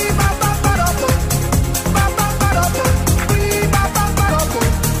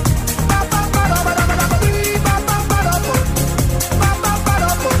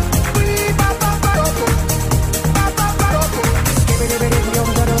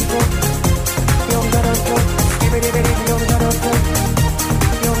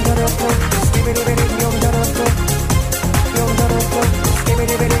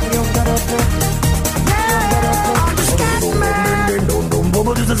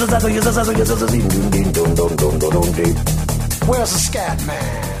 Where's the scat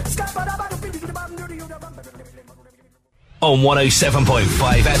man? On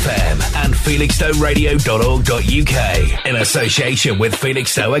 107.5 FM and felixstoweradio.org.uk in association with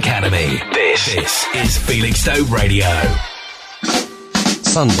Felixstowe Academy. This is Felixstowe Radio.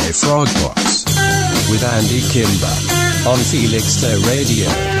 Sunday Frog Box with Andy Kimber on Felixstowe Radio.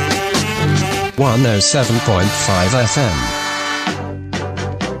 107.5 FM.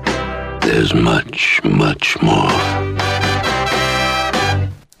 There's much, much more.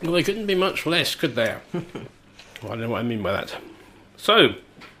 Well, they couldn't be much less, could they? Well, I don't know what I mean by that. So,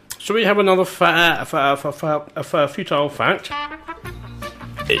 shall we have another futile fact?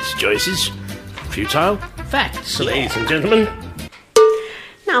 It's Joyce's futile facts, ladies and gentlemen.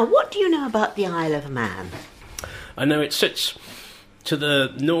 Now, what do you know about the Isle of Man? I know it sits to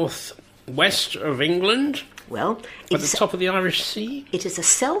the northwest of England, Well, At the top of the Irish Sea? it is a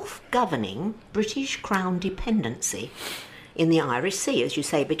self-governing British Crown dependency in the Irish Sea, as you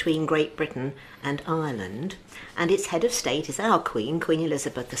say, between Great Britain and Ireland. And its head of state is our Queen, Queen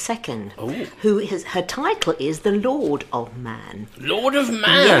Elizabeth II, her title is the Lord of Man. Lord of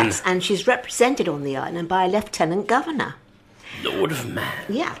Man? Yes, and she's represented on the island by a Lieutenant Governor. Lord of Man.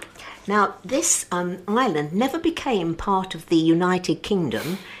 Yeah. Now, this island never became part of the United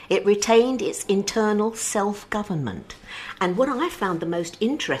Kingdom. It retained its internal self-government. And what I found the most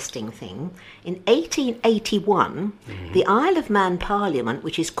interesting thing, in 1881, the Isle of Man Parliament,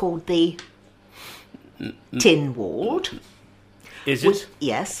 which is called the Tynwald, Is it?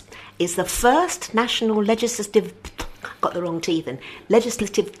 yes, is the first national legislative, got the wrong teeth in,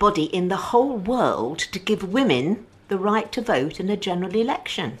 legislative body in the whole world to give women the right to vote in a general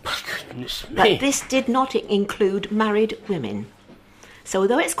election. Goodness me. But this did not include married women. So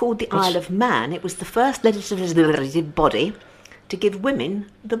although it's called the Isle of Man, it was the first legislative body to give women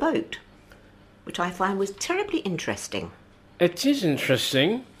the vote, which I find was terribly interesting. It is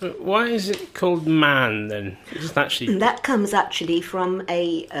interesting, but why is it called Man then? It's actually... That comes actually from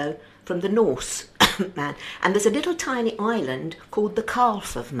from the Norse man, and there's a little tiny island called the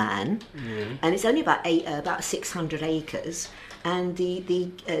Calf of Man, and it's only about 600 acres, and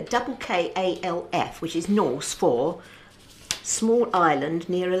the double KALF, which is Norse for small island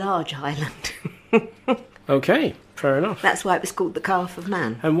near a large island. Okay, fair enough. That's why it was called the Calf of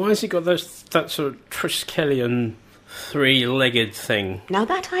Man. And why has it got that sort of Triskelion three-legged thing? Now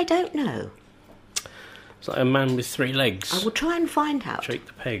that I don't know. It's like a man with three legs. I will try and find out. Jake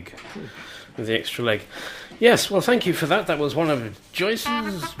the Peg with the extra leg. Yes, well, thank you for that. That was one of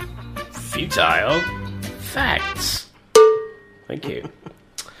Joyce's futile facts. Thank you.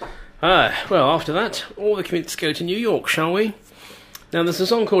 Well, after that, all the commutes go to New York, shall we? Now, there's a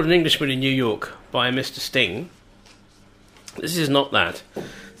song called An Englishman in New York by Mr. Sting. This is not that.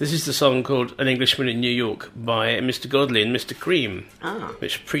 This is the song called An Englishman in New York by Mr. Godley and Mr. Cream,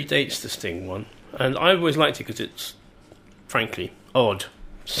 which predates the Sting one. And I always liked it because it's, frankly, odd.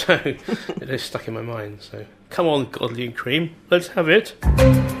 So it is stuck in my mind. So come on, Godley and Cream, let's have it.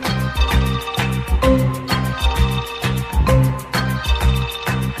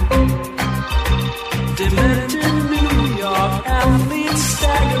 Demented New York athletes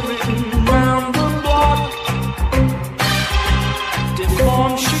staggering round the block.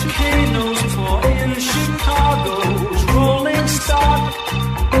 Deformed chicanos pour in Chicago's rolling stock.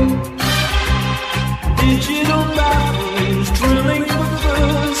 Digital bathrooms drilling for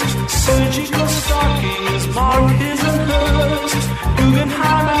first. Surgical stockings mark his and hers.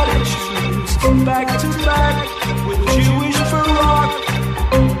 Guggenheim attitudes back to back with Jewish baroque.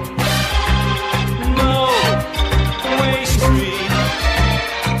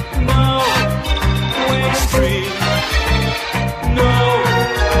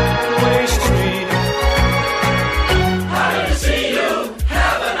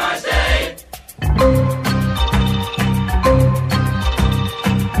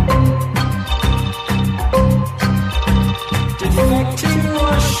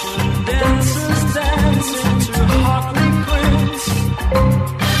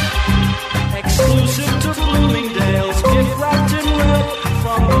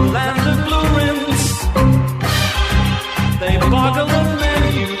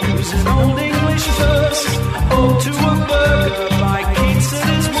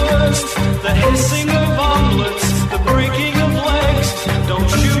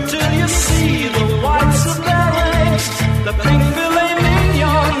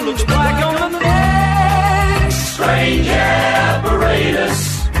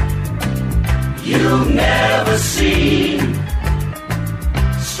 You've never seen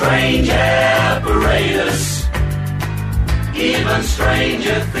strange apparatus, even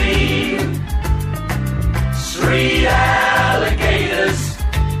stranger theme. Street alligators,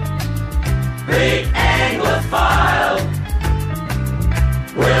 big anglophile,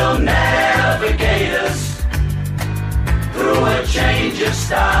 will navigate us through a change of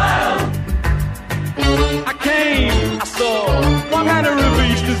style. I came, I saw, what kind of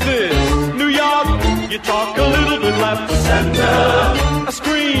release is this? New York, you talk a little bit left to center. A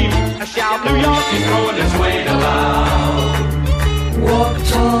scream, a shout, New York is throwing its weight about. Walk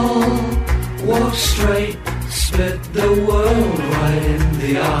tall, walk straight, spit the world right in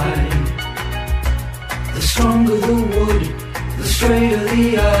the eye. The stronger the wood, the straighter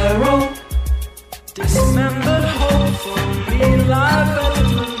the arrow. Dismembered hope for me, live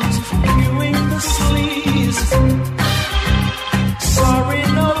elements, viewing the sleaze. Sorry,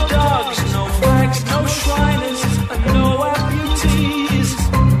 no dogs, no flags, no shriners, and no amputees.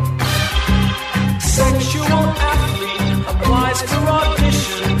 Sexual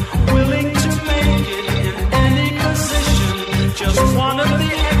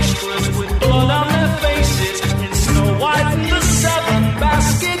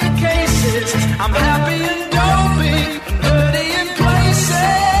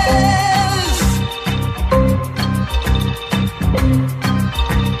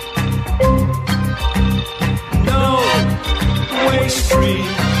Street.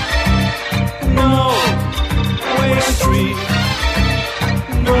 No way street.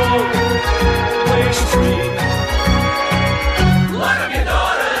 No way street. Lock up your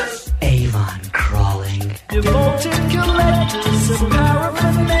daughters. Avon crawling. Devoted collectors of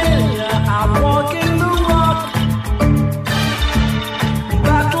paraphernalia out walking the rock.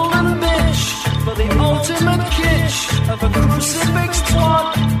 Battle and bitch for the ultimate kitsch of a crucifix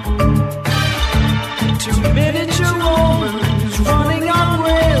twat. Two miniature Romans running on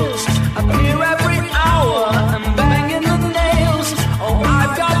rails appear every hour and banging the nails. Oh,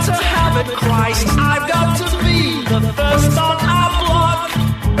 I've got to have it, Christ. I've got to be the first on our block.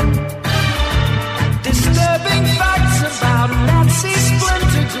 Disturbing facts about Nazi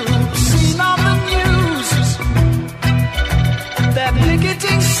splinter groups seen on the news. They're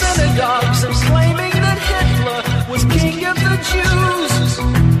picketing synagogues and claiming that Hitler was king of the Jews.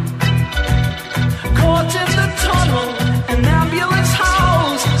 Caught in the tunnel, an ambulance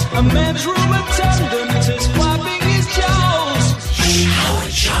howls. A men's room attendant is flapping his jowls.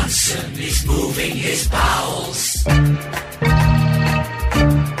 Howard Johnson is moving his bowels.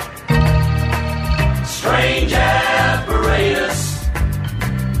 Strange apparatus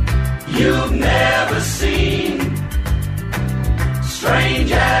you've never seen.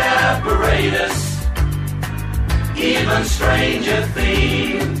 Strange apparatus, even stranger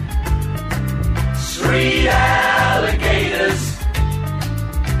theme. Street alligators,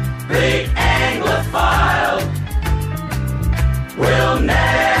 big Anglophile, will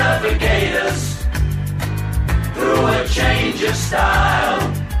navigate us through a change of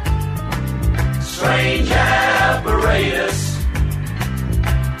style. Strange apparatus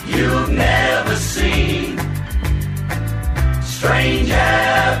you've never seen. Strange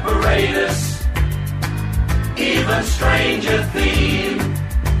apparatus, even stranger theme.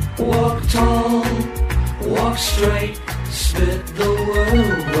 Walk tall, walk straight, spit the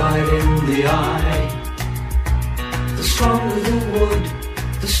world right in the eye. The stronger the wood,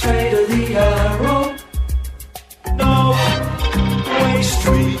 the straighter the arrow. No way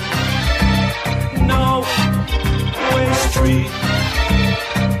street. No way street.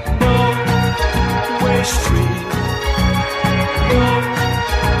 No way street. No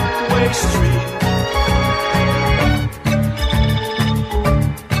way street.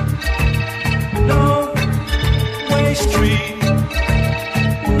 No way street.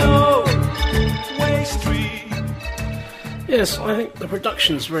 No way street. Yes, I think the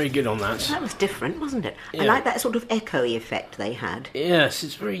production's very good on that. That was different, wasn't it? I Yeah. like that sort of echoey effect they had. Yes,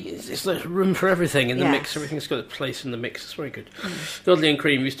 it's there's room for everything in the Yes. mix. Everything's got a place in the mix. It's very good. Dudley and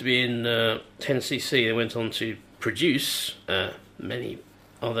Cream used to be in 10cc. They went on to produce many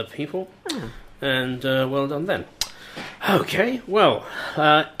other people, and well done then. Okay, well,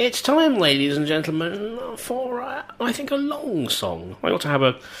 it's time, ladies and gentlemen, for I think a long song. I ought to have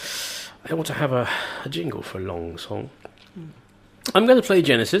a jingle for a long song. I'm going to play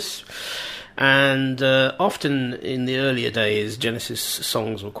Genesis, and often in the earlier days, Genesis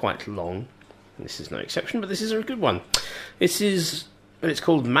songs were quite long. This is no exception, but this is a good one. It's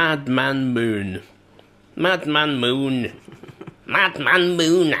called Madman Moon. Madman Moon. Madman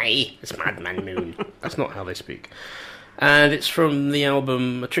Moon, eh? It's Madman Moon. That's not how they speak. And it's from the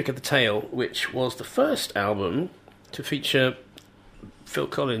album A Trick of the Tail, which was the first album to feature Phil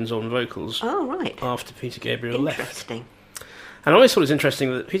Collins on vocals. Oh, right. After Peter Gabriel left. Interesting. And I always thought it was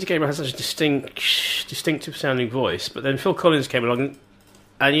interesting that Peter Gabriel has such a distinctive sounding voice, but then Phil Collins came along,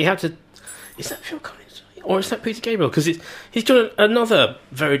 and you have to... Is that Phil Collins? Or is that Peter Gabriel? Because he's got another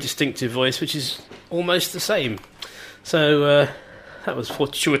very distinctive voice, which is almost the same. So that was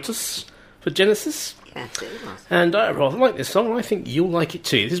fortuitous for Genesis. Yes, it was. And I rather like this song, and I think you'll like it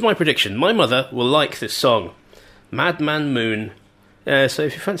too. This is my prediction. My mother will like this song. Madman Moon. So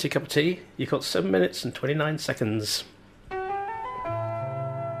if you fancy a cup of tea, you've got 7 minutes and 29 seconds.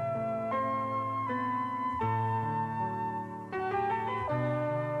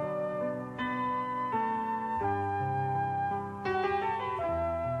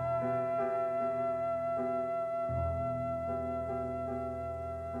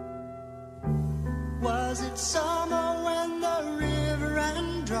 Was it summer when the river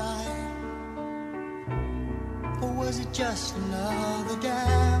ran dry? Or was it just another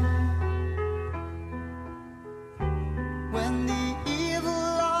dam? When the evil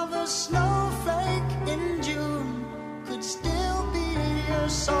of a snowflake in June could still be a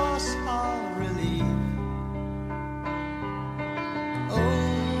source of relief.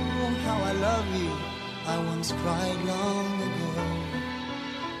 Oh, how I love you, I once cried long ago.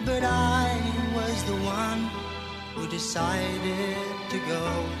 But I was the one who decided to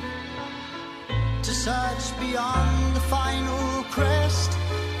go. to search beyond the final crest,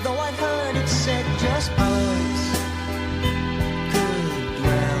 though I'd heard it said just birds could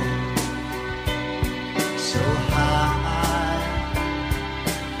dwell so high.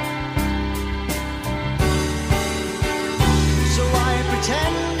 So I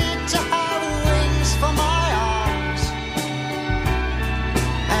pretended to have wings for my arms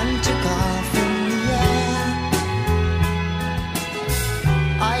and took off in the air.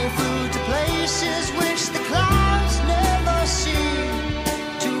 I flew to places which the clouds never see,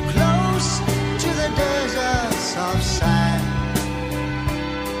 too close to the deserts of sand,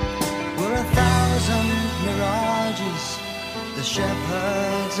 where 1,000 mirages, the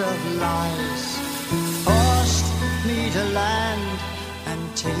shepherds of lies, forced me to land and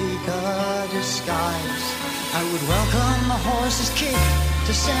take a disguise. I would welcome a horse's kick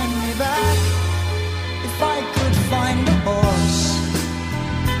to send me back, if I could find a horse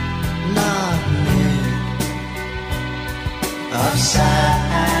not made of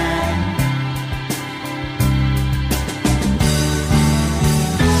sand.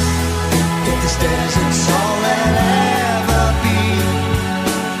 If this desert's all there'll ever be,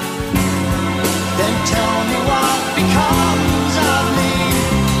 then tell me what becomes of me.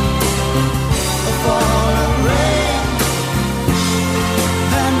 A fall of rain,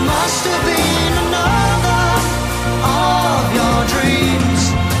 there must have been another of your dreams,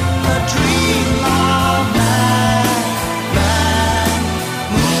 a dream of man,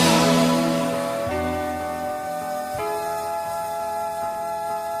 moon.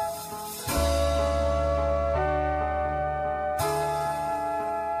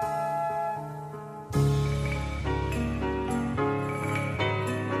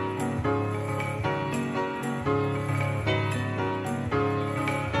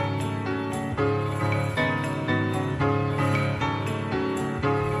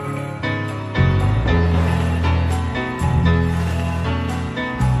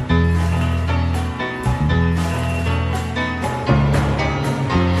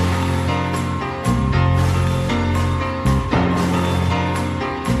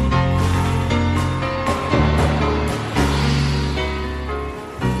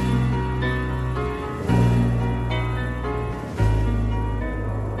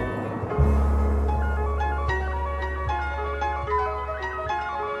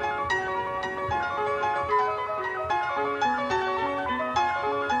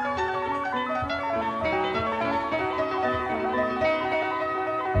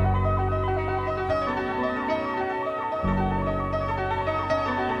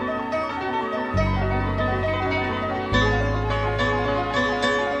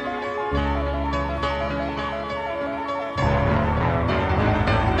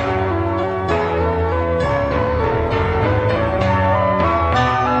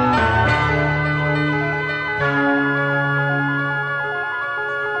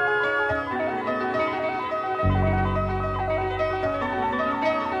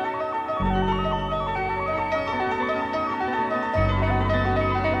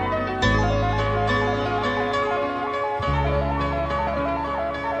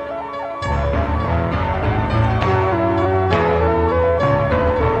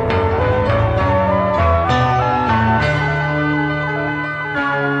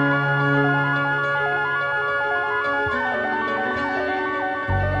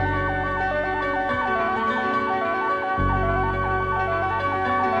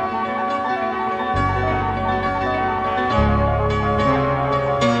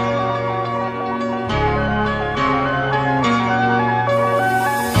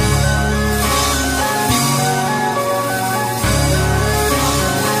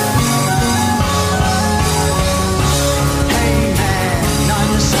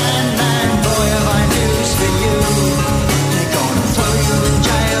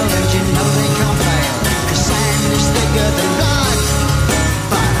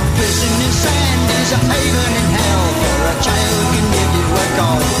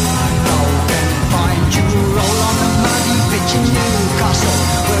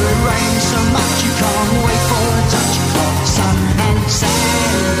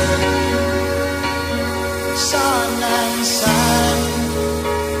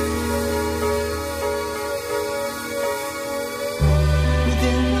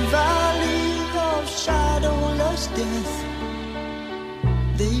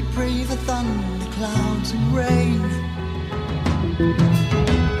 pray for thunder, clouds and rain.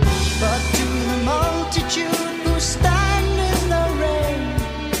 But to the multitude who stand in the rain,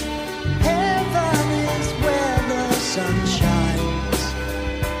 heaven is where the sun shines.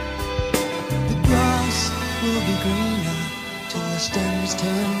 The grass will be greener till the stems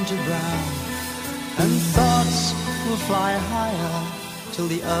turn to brown. till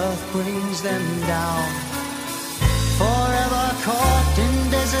the earth brings them down. Forever caught in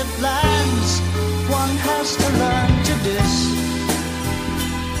desert lands, one has to learn to disbelieve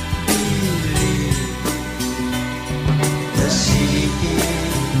the sea.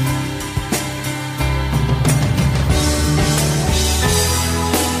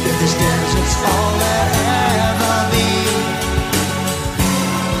 If this desert's all there ever be,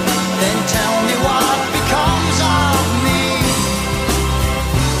 then tell me what becomes of me.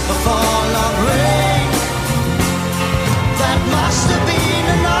 A fall of rain, that must have been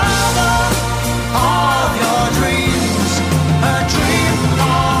another of your dreams, a dream of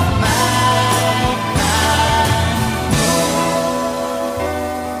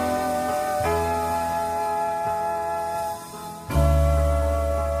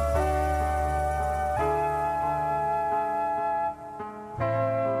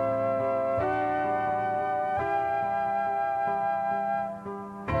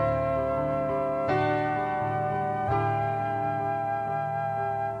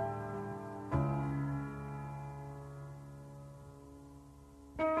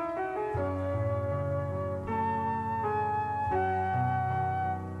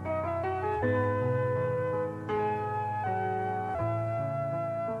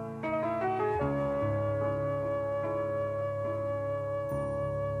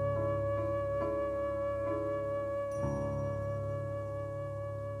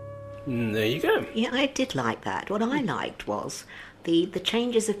There you go. Yeah, I did like that. What I liked was the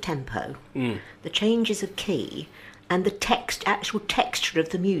changes of tempo, the changes of key, and the actual texture of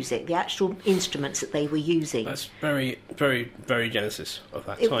the music, the actual instruments that they were using. That's very, very, very Genesis of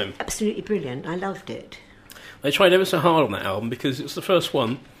that It time. was absolutely brilliant. I loved it. They tried ever so hard on that album because it was the first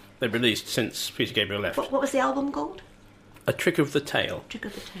one they released since Peter Gabriel left. What was the album called? A Trick of the Tail. Trick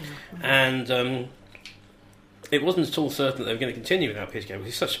of the Tail. And it wasn't at all certain that they were going to continue without Peter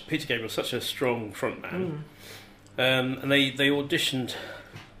Gabriel. Peter Gabriel's such a strong frontman. And they auditioned.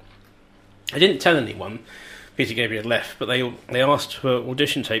 They didn't tell anyone Peter Gabriel had left, but they asked for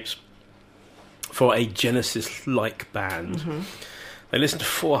audition tapes for a Genesis-like band. They listened to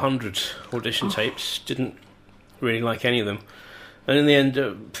 400 audition tapes, didn't really like any of them. And in the end,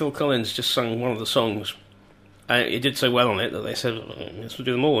 Phil Collins just sung one of the songs. He did so well on it that they said, "Yes, we'll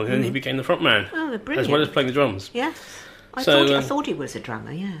do them all." And then he became the front man, Oh, they're brilliant. as well as playing the drums. Yes. I So, thought he was a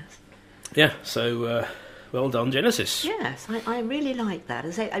drummer, yes. Yeah, so well done, Genesis. Yes, I really liked that.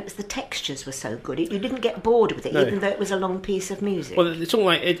 As I say, it was the textures were so good. You didn't get bored with it, No. even though it was a long piece of music. Well, it's all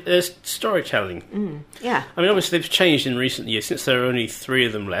like storytelling. Yeah. I mean, obviously they've changed in recent years. Since there are only 3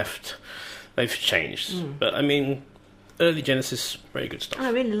 of them left, they've changed. But I mean, early Genesis, very good stuff. I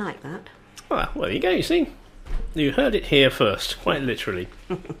really like that. Well, there you go, you see. You heard it here first, quite literally.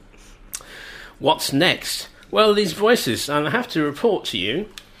 What's next? Well, these voices, and I have to report to you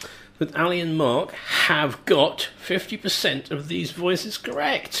that Ali and Mark have got 50% of these voices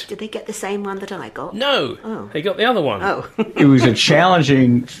correct. Did they get the same one that I got? No, Oh. they got the other one. Oh. It was a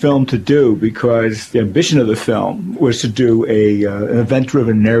challenging film to do because the ambition of the film was to do an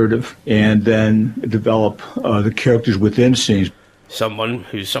event-driven narrative and then develop the characters within scenes. Someone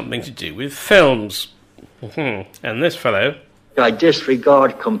who's something to do with films. And this fellow... I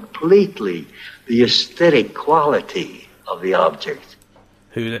disregard completely the aesthetic quality of the object.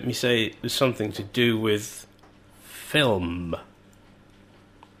 Who, let me say, was something to do with film.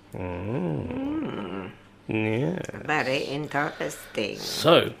 Yeah. Very interesting.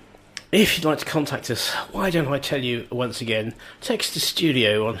 So, if you'd like to contact us, why don't I tell you once again, text the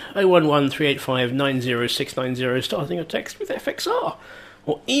studio on 011-385-90690, starting a text with FXR,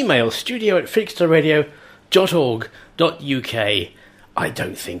 or email studio@felixstowe.org.uk. I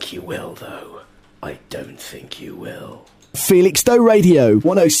don't think you will, though. I don't think you will. Felixstowe Radio,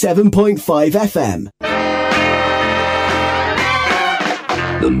 107.5 FM.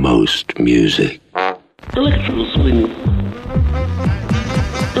 The most music. Electro swing.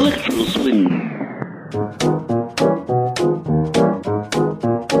 Electro swing.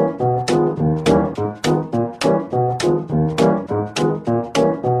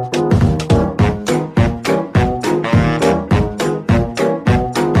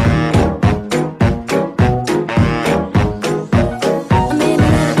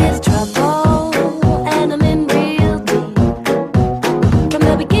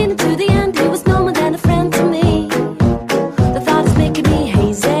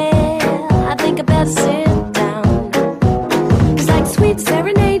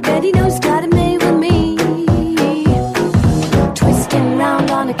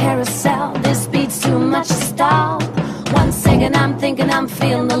 I'm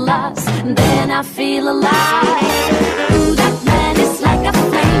feeling the loss, and then I feel alive. Ooh, that man is like a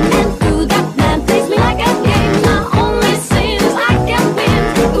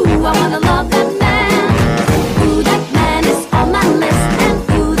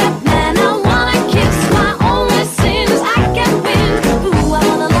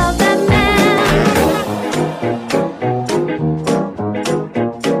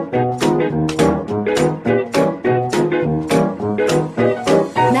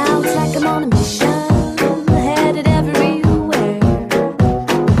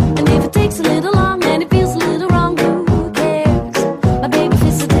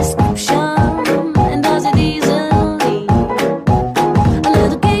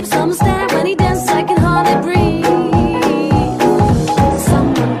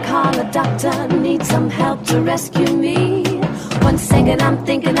water, need some help to rescue me. 1 second I'm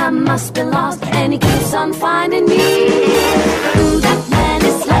thinking I must be lost, and he keeps on finding me. Ooh, that man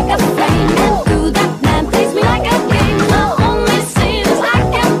is like a flame, and ooh, that man plays me like a game. The only sin is I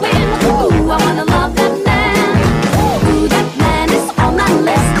can win. Ooh, I wanna love that man. Ooh, that man is on my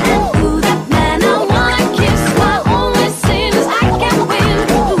list, and ooh, that man I wanna kiss. The only sin is I can win.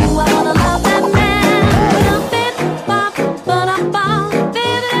 Ooh, I wanna love that man.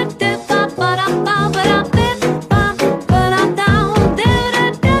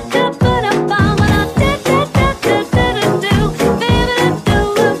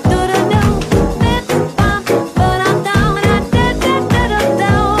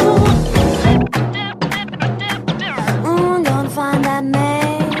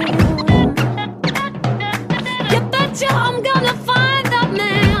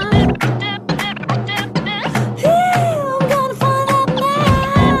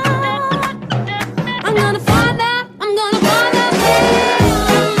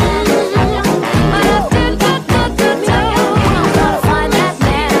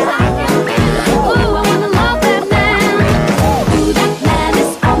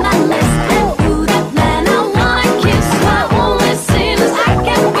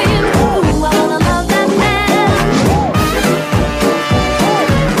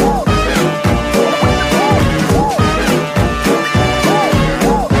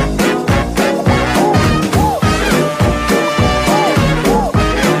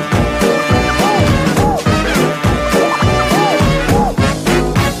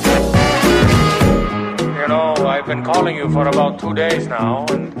 For about 2 days now,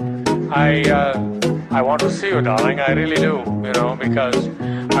 and I want to see you, darling. I really do, you know, because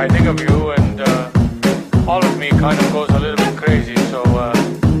I think of you, and all of me kind of goes a little bit crazy. So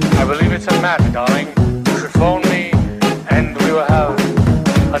I believe it's a match, darling. You should phone me, and we will have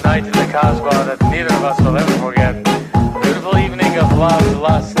a night in the Casbah that neither of us will ever forget. A beautiful evening of love,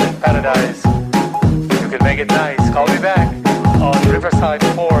 lust, and paradise. You can make it nice. Call me back on Riverside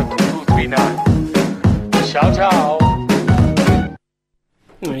 42239. Ciao, ciao.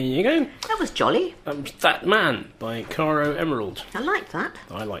 There you go. That was jolly. That Man by Caro Emerald. I like that.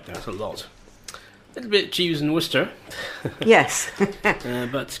 I like that a lot. A little bit Jeeves and Worcester. Yes.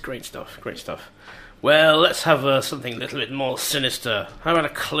 But great stuff, great stuff. Well, let's have something a little bit more sinister. How about a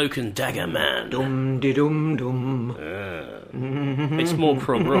Cloak and Dagger Man? Dum-de-dum-dum. It's more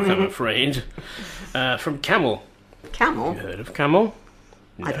prog rock, I'm afraid. From Camel. Camel? You heard of Camel?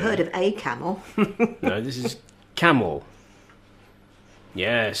 I've heard of a camel. No, this is Camel.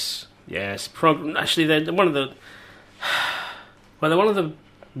 Yes. Actually, they're one of the... Well, they're one of the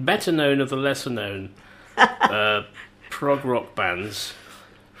better known of the lesser known prog rock bands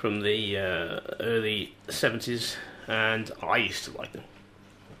from the early 70s, and I used to like them.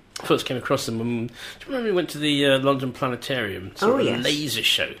 First came across them when... Do you remember we went to the London Planetarium? Oh, A yes. laser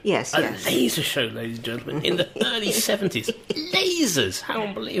show. Yes. A laser show, ladies and gentlemen, in the early 70s. Lasers! How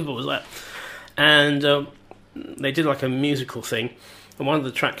unbelievable was that? And they did like a musical thing. And one of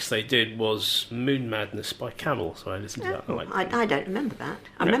the tracks they did was Moon Madness by Camel, so I listened to that. I don't remember that.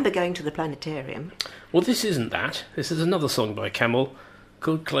 I remember going to the planetarium. Well, this isn't that. This is another song by Camel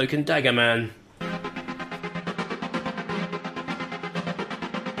called Cloak and Dagger Man.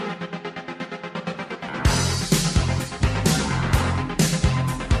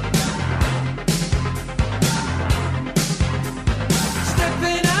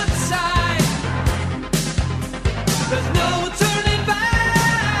 Stepping outside, there's no turning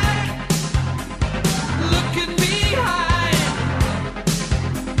back. Looking behind,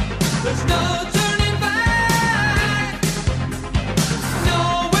 there's no turning back.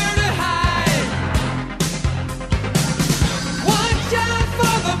 Nowhere to hide.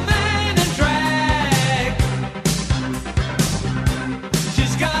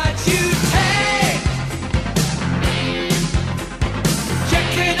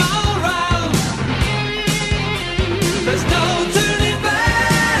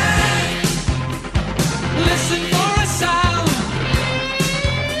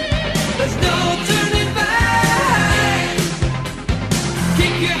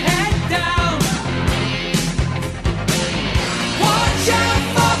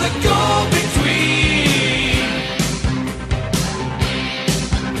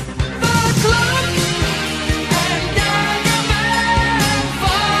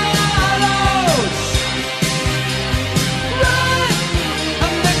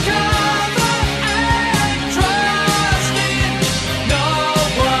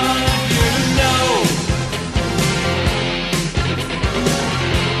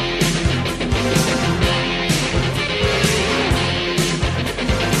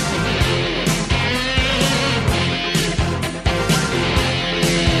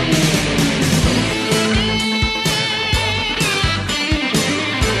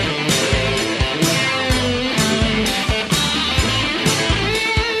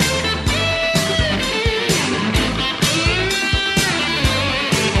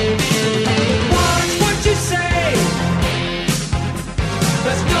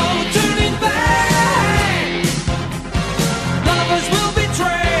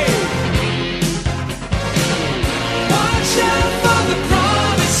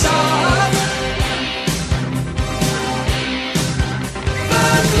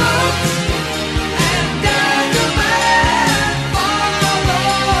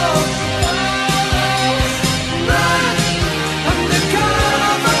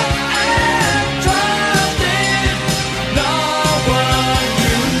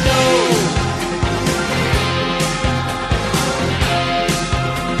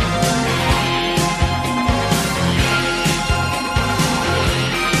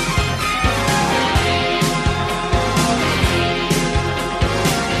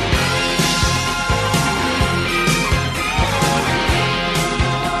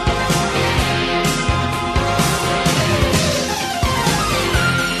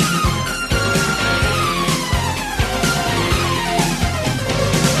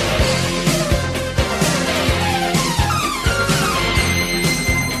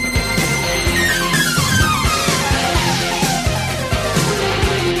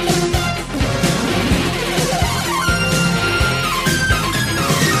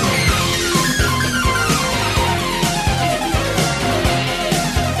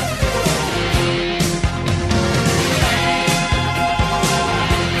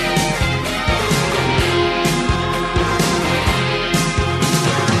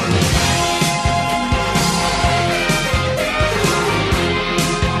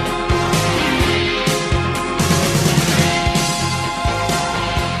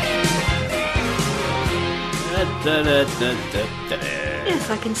 Yes,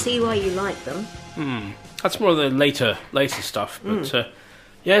 I can see why you like them. That's more of the later stuff, but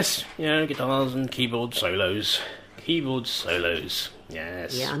yes, guitars and keyboard solos. Keyboard solos,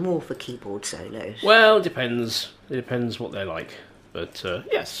 yes. Yeah, I'm all for keyboard solos. Well, it depends. It depends what they're like. But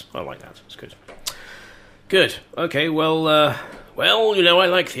yes, I like that. It's good. Good. Okay. Well, I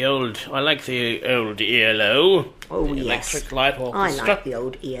like the old ELO. Oh, the yes. Electric Light Orchestra. I like the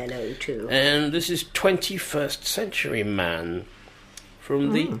old ELO too. And this is 21st Century Man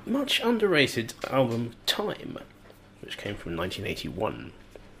from the much underrated album Time, which came from 1981.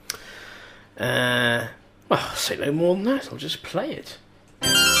 Well, I'll say no more than that. I'll just play it.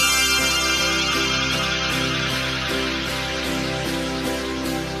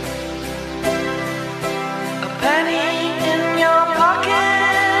 Penny in your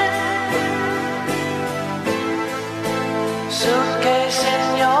pocket, suitcase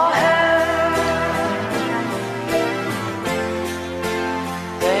in your hand.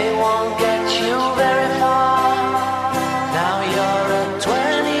 They won't get you very far. Now you're a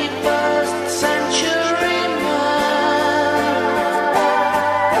 21st century man.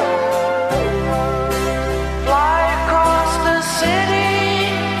 Fly across the city,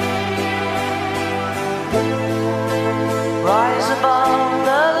 rise above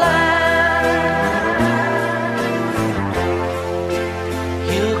the land.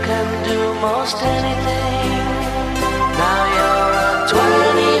 You can do most anything. Now you're a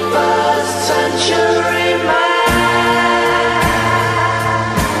 21st century man.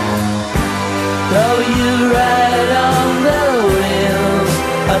 Though you ride on the wheels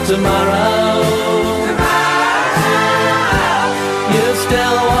of tomorrow, you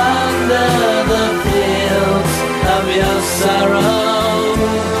still wander the fields of your sorrow.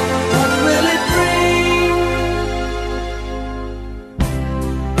 What will it bring?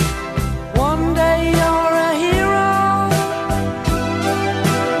 One day you're a hero,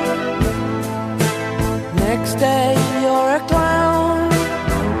 next day you're a clown.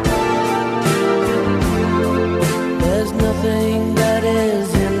 There's nothing that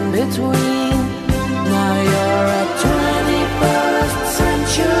is in between. Now you're a 21st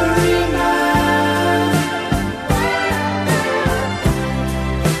century man.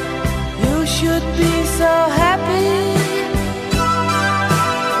 You should be so happy.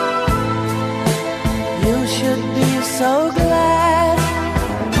 You should be so glad.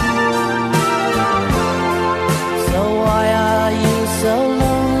 So why are you so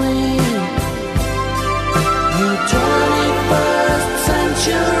lonely? You 21st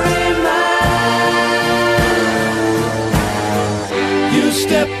century man. You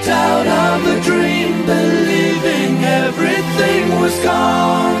stepped out of the dream, believing everything was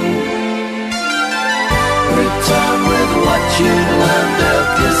gone. Return with what you learned, or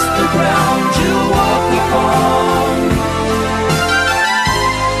kiss the ground you walk upon.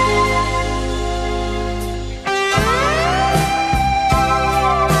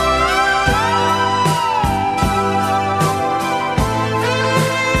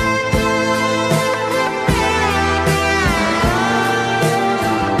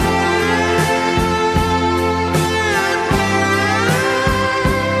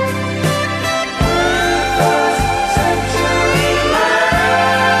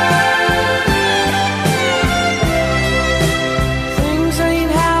 Things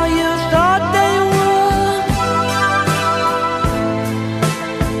ain't how you thought they were.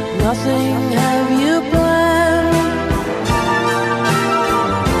 Nothing have you planned.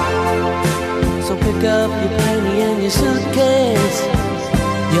 So pick up your penny and your suitcase.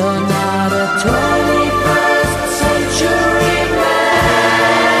 You're not a 21st century man.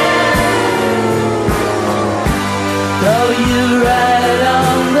 Though you ride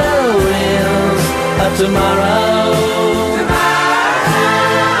on the wheels of tomorrow,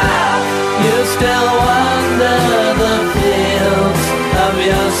 you still wander the fields of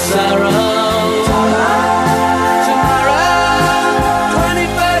your sorrow. Tomorrow,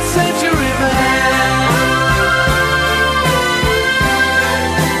 21st century man.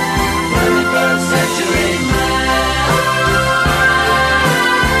 21st century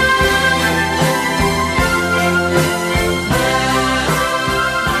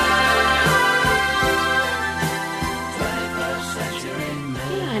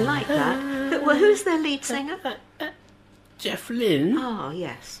Yeah, I like that. But who's their lead singer? Jeff Lynne. Oh,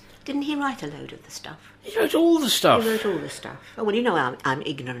 yes. Didn't he write a load of the stuff? He wrote all the stuff. He wrote all the stuff. Oh, well, you know I'm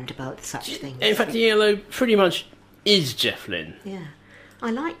ignorant about such things. In fact, the ELO pretty much is Jeff Lynne. Yeah. I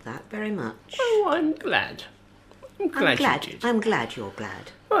like that very much. Oh, I'm glad. I'm glad you did. I'm glad you're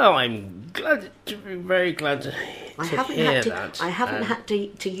glad. Well, I'm very glad to I haven't hear had to. that. I haven't had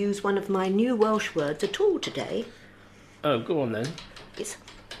to use one of my new Welsh words at all today. Oh, go on then. It's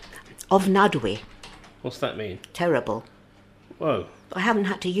of Nudwy. What's that mean? Terrible. Whoa. I haven't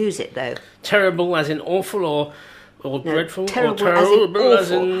had to use it though. Terrible as in awful or dreadful? Terrible, or terrible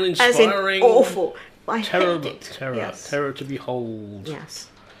as in inspiring? As in awful. I terrible. hate it. Terror. Yes. Terror to behold. Yes.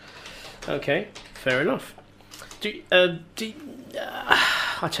 Okay, fair enough.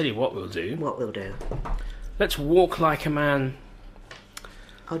 I'll tell you what we'll do. What we'll do. Let's walk like a man.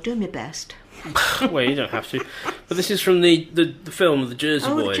 I'll do my best. Well, you don't have to. But this is from the film, The Jersey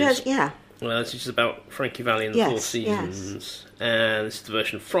Boys. The Jersey, yeah. Well, this is about Frankie Valli and the Four Seasons. Yes. And this is the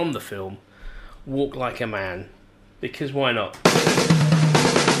version from the film, Walk Like a Man. Because why not?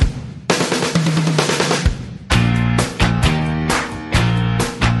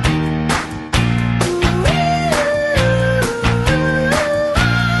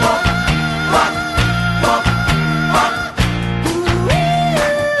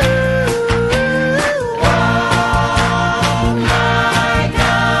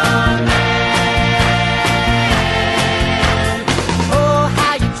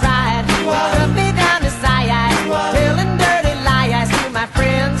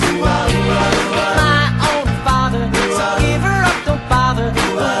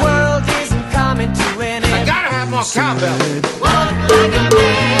 Cowbell. Walk like a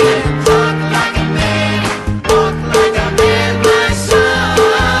man, talk like a man, walk like a man, my son.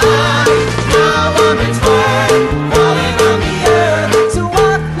 No woman's word falling on the earth to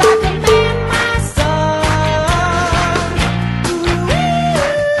walk like a man, my son.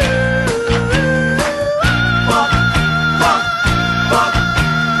 Walk, walk, walk,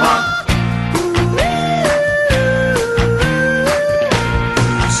 walk.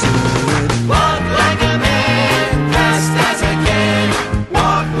 Walk like a man. Fast as I can,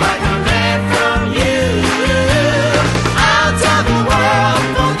 walk like a man from you. I'll tell the world,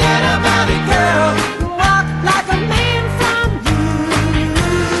 forget about it, girl. Walk like a man from you.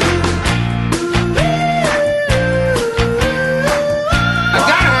 I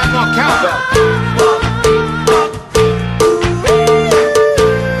gotta have more cowbell.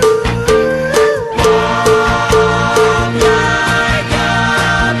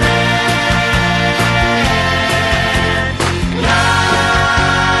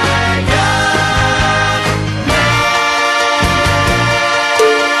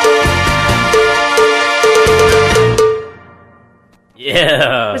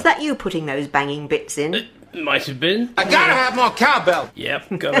 Yeah. Was that you putting those banging bits in? It might have been. I gotta have more cowbell.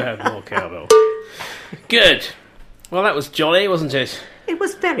 Yep, gotta have more cowbell. Good. Well, that was jolly, wasn't it? It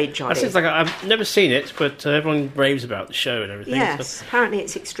was very jolly. That seems like I've never seen it, but everyone raves about the show and everything. Yes, So apparently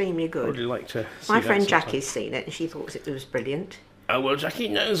it's extremely I good. would like to see My that friend sometime. Jackie's seen it and she thought it was brilliant. Oh, well, Jackie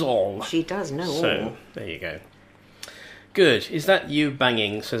knows all. She does know So, all. there you go. Good. Is that you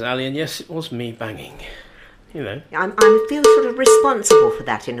banging, says Ali, and yes, it was me banging. You know. I feel sort of responsible for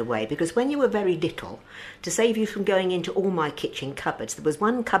that in a way, because when you were very little, to save you from going into all my kitchen cupboards, there was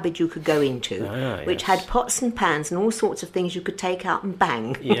one cupboard you could go into, which had pots and pans and all sorts of things you could take out and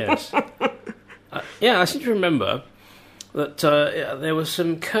bang. Yes. Yeah, I seem to remember that there were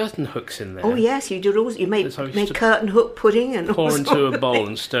some curtain hooks in there. Oh yes, you did. You made curtain hook pudding and pour all into sorts a of bowl things.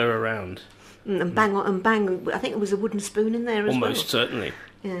 and stir around. And bang on and bang. I think there was a wooden spoon in there as well. Almost certainly.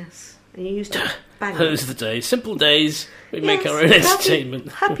 Yes, and you used to bang. Those are the days. Simple days. We make Yes, our own happy-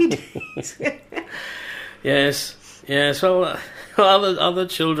 entertainment. Happy days. Yes. Yes. Well, other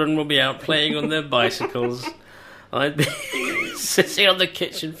children will be out playing on their bicycles. I'd be sitting on the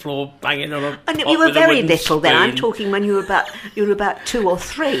kitchen floor banging on a And pot you were with a very wooden little then. I'm spoon, talking when you were about 2 or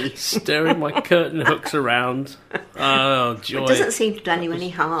 3. stirring my curtain hooks around. Oh, joy! It doesn't seem to have done you any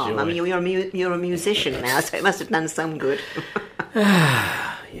harm. I joy. mean, you're a musician now, so it must have done some good.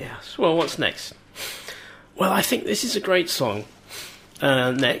 Yes. Well, what's next? Well, I think this is a great song.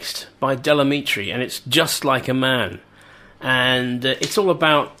 Next, by Delamitri, and it's Just Like a Man. And it's all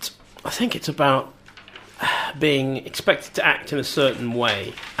about, I think it's about being expected to act in a certain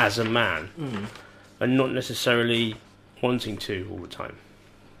way as a man, and not necessarily wanting to all the time.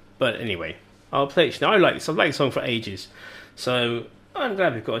 But anyway, I'll play it now. I like this. I've liked the song for ages, so I'm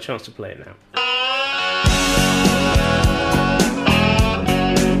glad we've got a chance to play it now.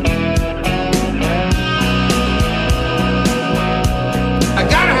 I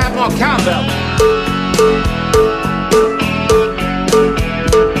gotta have more cowbell.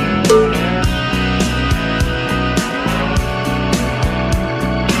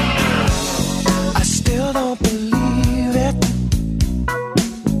 I still don't believe it.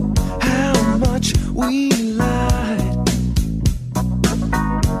 How much we lied.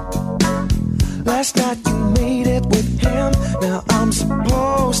 Last night you made it with him. Now I'm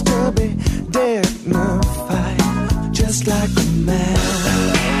supposed to be dignified. Just just like a man.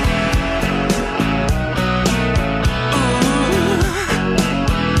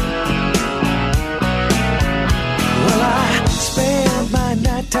 Well, I spend my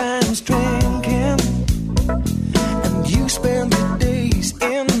night times drinking, and you spend your days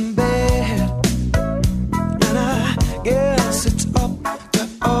in bed. And I guess it's up to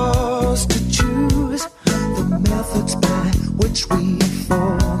us to choose the methods by which we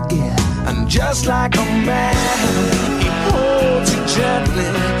forget. And just like a man, he holds you gently.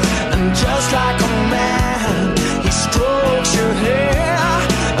 And just like a man, he strokes your hair.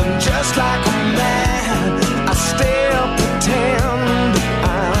 And just like a man, I still pretend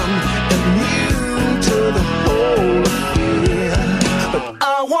I'm immune to the whole affair. But I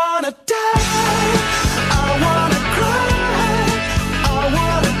wanna die, I wanna cry, I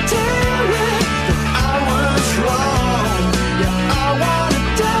wanna tell you that I was wrong. Yeah, I wanna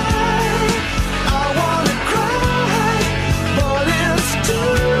die, I wanna cry, but it's too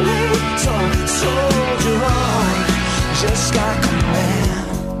late. So soldier on, just like a man.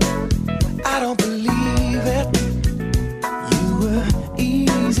 I don't believe it. You were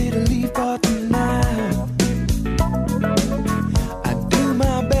easy to leave, but now I do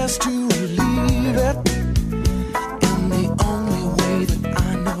my best to relieve it in the only way that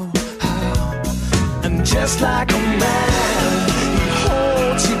I know how. And just like a man, he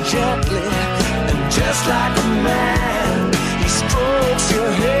holds you gently. And just like a man, he strokes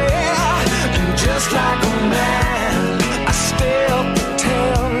your hair. And just like a man, I still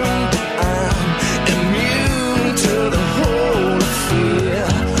pretend I'm immune to the whole affair.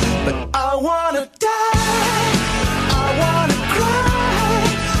 But I wanna die, I wanna cry,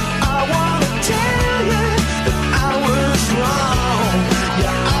 I wanna tell you that I was wrong.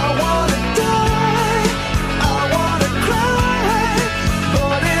 Yeah, I wanna die, I wanna cry,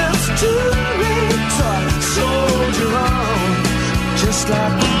 but it's too late. So soldier on, just like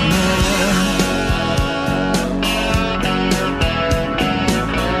a man.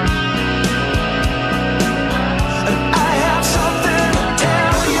 And I have something to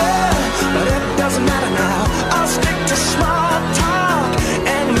tell you, but it doesn't matter now. I'll stick to small talk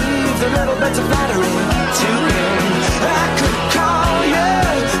and leave the little bits of flattery to him. I could call you,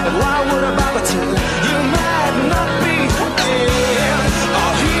 but why would I bother to? You might not be in,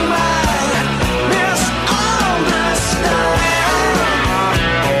 or he might misunderstand.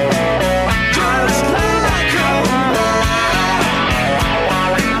 Just like a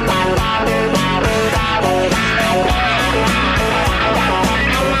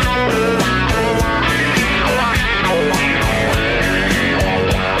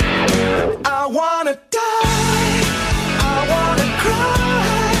I wanna die, I wanna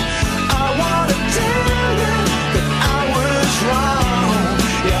cry, I wanna tell you that I was wrong.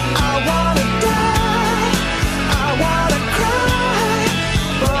 Yeah, I wanna die, I wanna cry,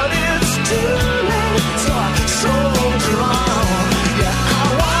 but it's too late. So I soldier on. Yeah, I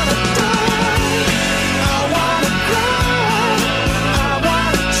wanna die, I wanna cry, I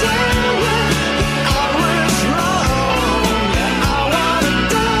wanna tell you that I was wrong. Yeah, I wanna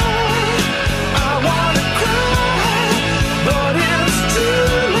die, I wanna cry, but it's too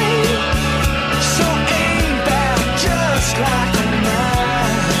late. So ain't that just like a man?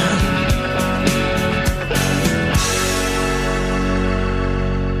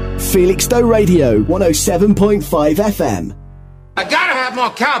 Felixstowe Radio, 107.5 FM. I gotta have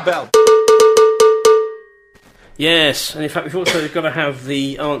more cowbell. Yes, and in fact, we've also got to have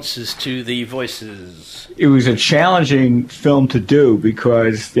the answers to the voices. It was a challenging film to do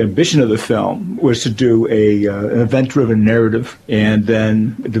because the ambition of the film was to do an event-driven narrative and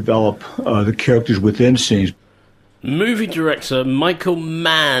then develop the characters within scenes. Movie director Michael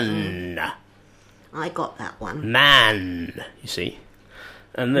Mann. I got that one. Mann, you see.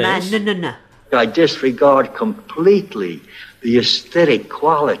 And this... No. I disregard completely the aesthetic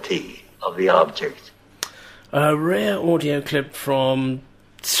quality of the object. A rare audio clip from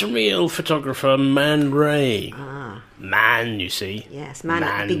surreal photographer Man Ray. Man, you see. Yes, Man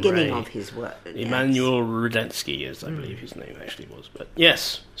at the beginning Ray. of his work. Emmanuel Rudensky, as I believe his name actually was. But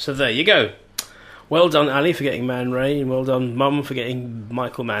yes, so there you go. Well done, Ali, for getting Man Ray, and well done, Mum, for getting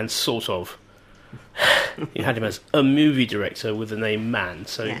Michael Mann, sort of. You had him as a movie director with the name Man,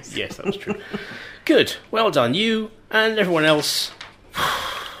 so yes that was true. Good, well done, you and everyone else.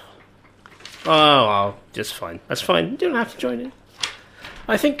 Oh, well, just fine. That's fine. You don't have to join in.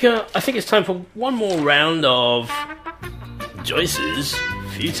 I think it's time for one more round of Joyce's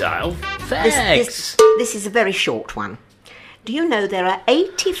Futile Facts. This is a very short one. Do you know there are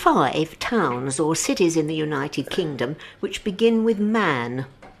 85 towns or cities in the United Kingdom which begin with man?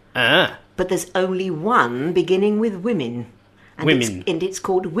 Ah. but there's only one beginning with women. And Women. It's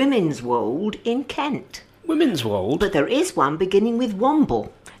called Women's Wold in Kent. Women's Wold? But there is one beginning with Womble.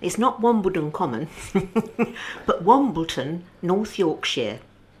 It's not Wombledon Common, but Wombleton, North Yorkshire.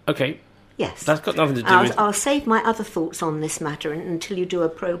 Okay. Yes. That's got nothing to do with... I'll save my other thoughts on this matter until you do a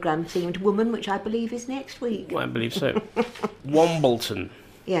programme themed woman, which I believe is next week. Well, I believe so. Wombleton.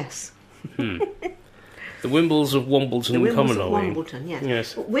 Yes. The Wimbles of Wombleton The Wimbles Common, of are we? Wombleton, yes.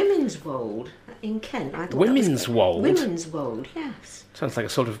 Yes. But Women's Wold in Kent. I thought Women's Wold? Women's Wold, yes. Sounds like a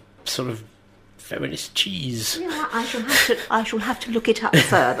sort of feminist cheese. Yeah, I shall have to look it up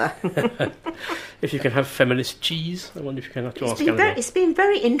further. If you can have feminist cheese, I wonder if you can have to ask Annabelle. It's been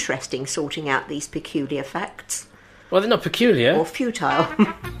very interesting sorting out these peculiar facts. Well, they're not peculiar. Or futile.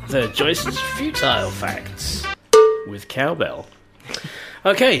 They're Joyce's futile facts with cowbell.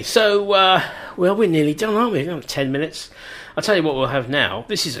 Okay, so, well, we're nearly done, aren't we? We've got 10 minutes. I'll tell you what we'll have now.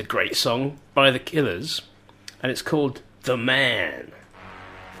 This is a great song by The Killers, and it's called The Man.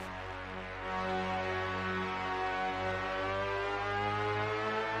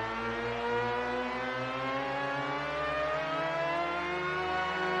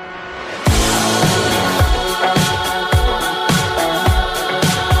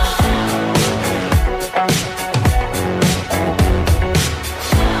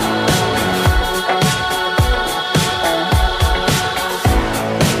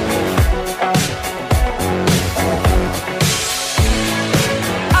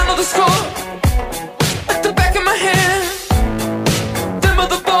 I know the score at the back of my hand. Them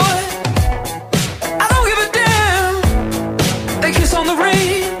other boys, I don't give a damn. They kiss on the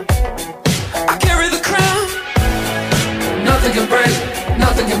ring, I carry the crown. Nothing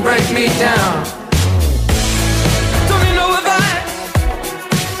can break me down. Don't need no advice,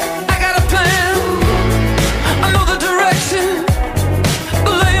 I got a plan. I know the direction,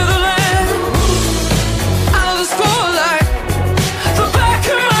 the lay of the land. I know the score like the back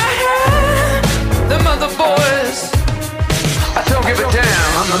of my hand. Them other boys, I don't give a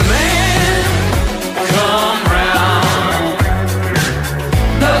damn. I'm the man, come round.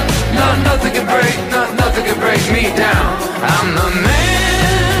 Nothing can break me down. I'm the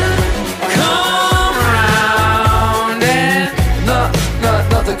man, come round. And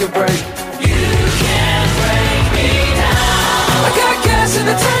nothing can break. You can't break me down. I got gas in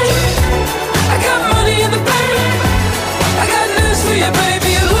the tank, I got money in the bank. I got news for you, baby,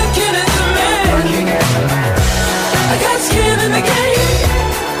 you're looking at the man. I got skin in the game,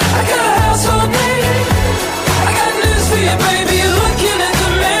 I got a house all day. I got news for you, baby, you're looking at the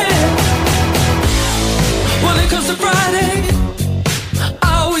man. When it comes to Friday, I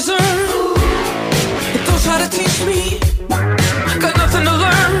always earn. But don't try to teach me, got nothing to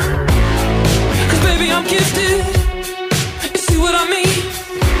learn. 'Cause baby, I'm gifted, you see what I mean?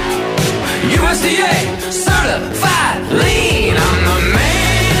 USDA certified lean. I'm the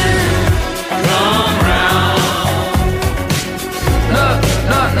man, come round.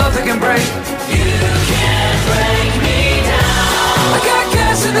 Nothing can break. You can't break me down. I got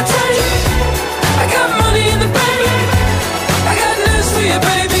gas in the tank, I got money in the bank. I got news for you,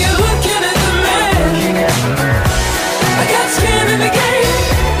 baby, you're looking at the man. I got skin in the game,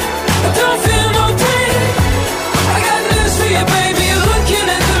 I don't feel no pain. I got news for you, baby, you're looking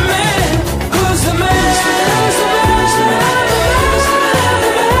at the man. Who's the man? Who's the man? Who's the man?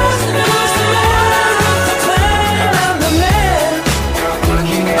 Who's the man? Who's the man with the plan? I'm the man.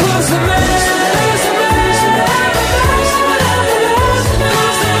 Who's the man? Who's the man? Who's the man?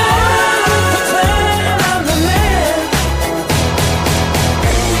 Who's the man with the plan? I'm the man.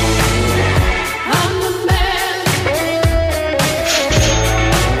 I'm the man.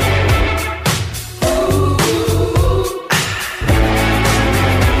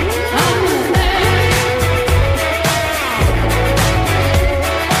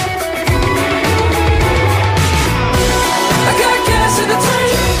 I got gas in the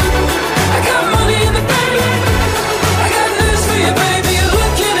tank, I got money in the bank. I got news for you, baby, you're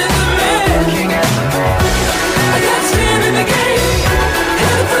looking at the man. I got skin in the game,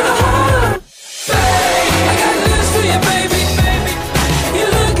 headed for the heart. I got news for you, baby,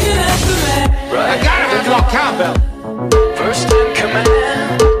 you're looking at the man. I gotta go to a cowbell. First in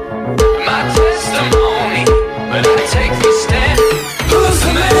command, my testimony, but I take the stand. Who's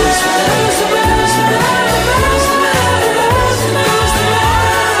the man? Who's the man? Who's the man? Who's the man? Who's the man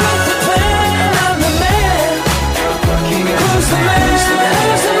with the plan? I'm the man. Who's the man? Who's the man?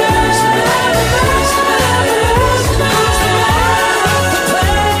 Who's the man? Who's the man? Who's the man with the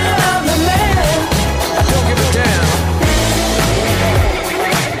plan? I'm the man. I don't give a damn.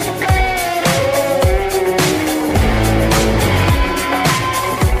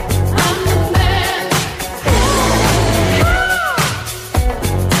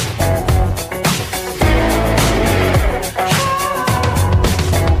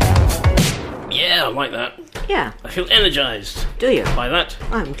 like that. Yeah. I feel energised. Do you? By that.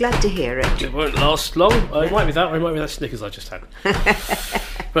 I'm glad to hear it. It won't last long. It might be that, or it might be that Snickers I just had.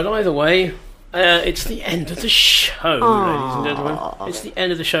 But either way, it's the end of the show, ladies and gentlemen. It's the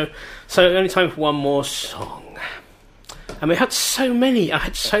end of the show. So only time for one more song. And we had so many. I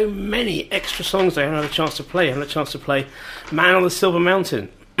had so many extra songs I hadn't had a chance to play. I had a chance to play Man on the Silver Mountain,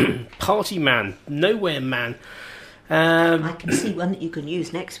 Party Man, Nowhere Man. I can see one that you can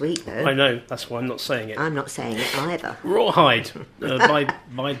use next week, though. I know, that's why I'm not saying it. I'm not saying it either. Rawhide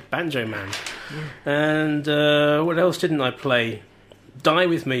by Banjo Man. Yeah. And what else didn't I play? Die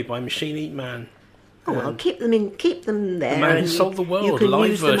With Me by Machine Eat Man. Oh, well, keep them there. The Man Who Sold the World, you can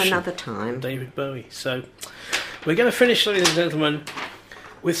live use version. them another time. David Bowie. So we're going to finish, ladies and gentlemen,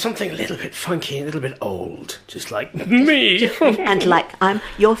 with something a little bit funky, a little bit old, just like me. And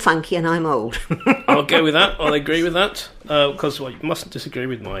you're funky and I'm old. I'll go with that. I'll agree with that. Because you mustn't disagree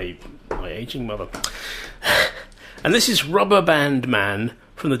with my ageing mother. And this is Rubber Band Man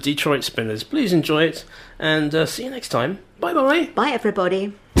from the Detroit Spinners. Please enjoy it, and see you next time. Bye-bye. Bye,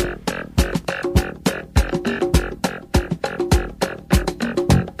 everybody.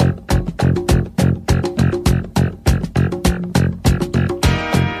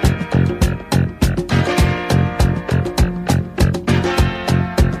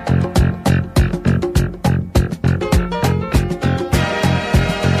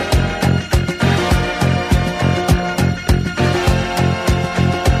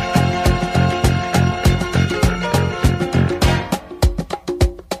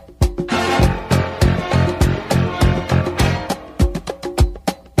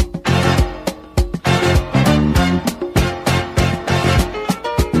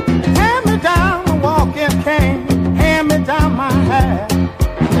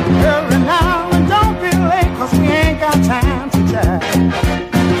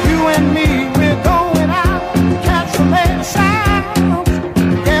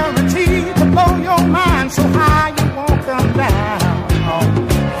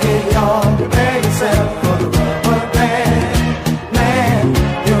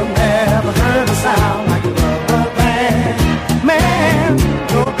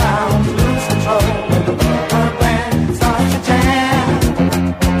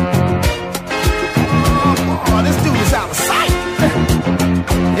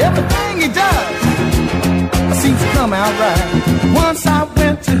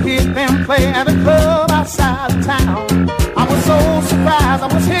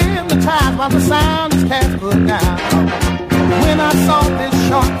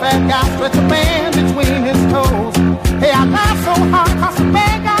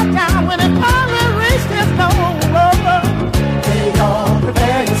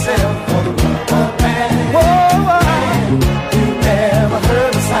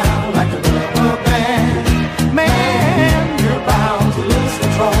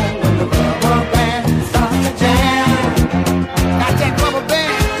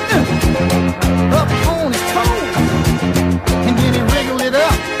 Up on his toes, and then he wriggled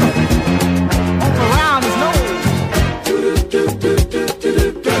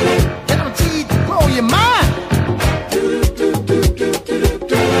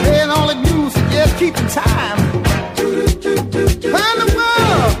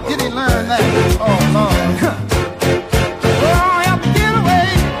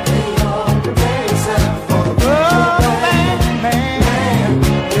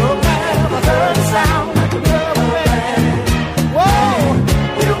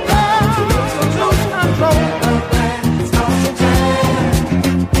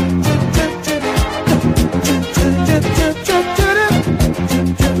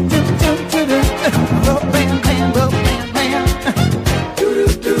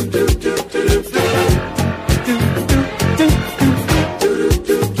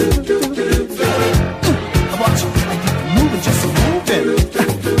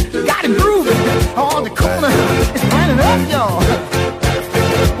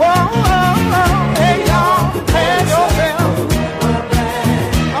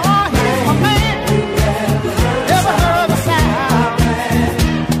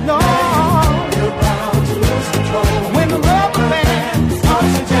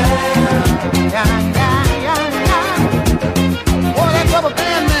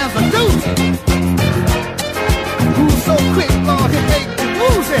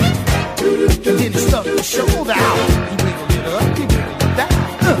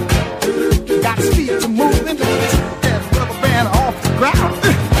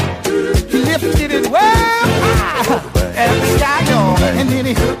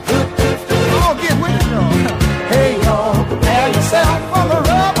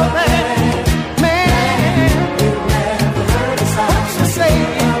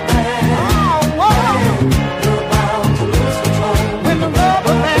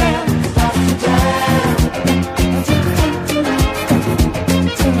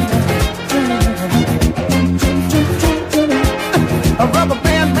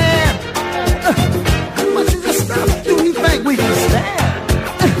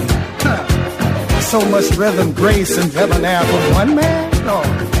so much rhythm, grace, and debonair for one man, no.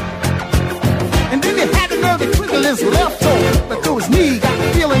 And then he had the nerve to twiddle his left toe, but to his knee, got the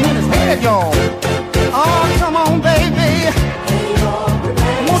feeling in his head, y'all. Oh, come on, baby.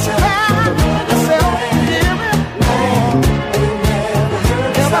 Won't you cry yourself, hear me?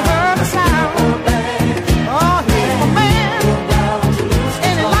 Never heard a sound. Oh, he's my man,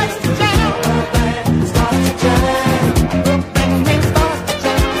 and he likes to jam. Starts to jam. Bang, starts to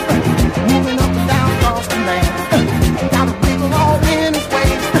jam. Moving up and down across the land. Got a wiggle all in his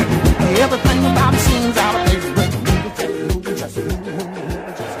waist. Everything about him seems out of place.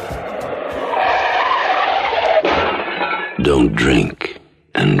 Don't drink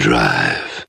and drive.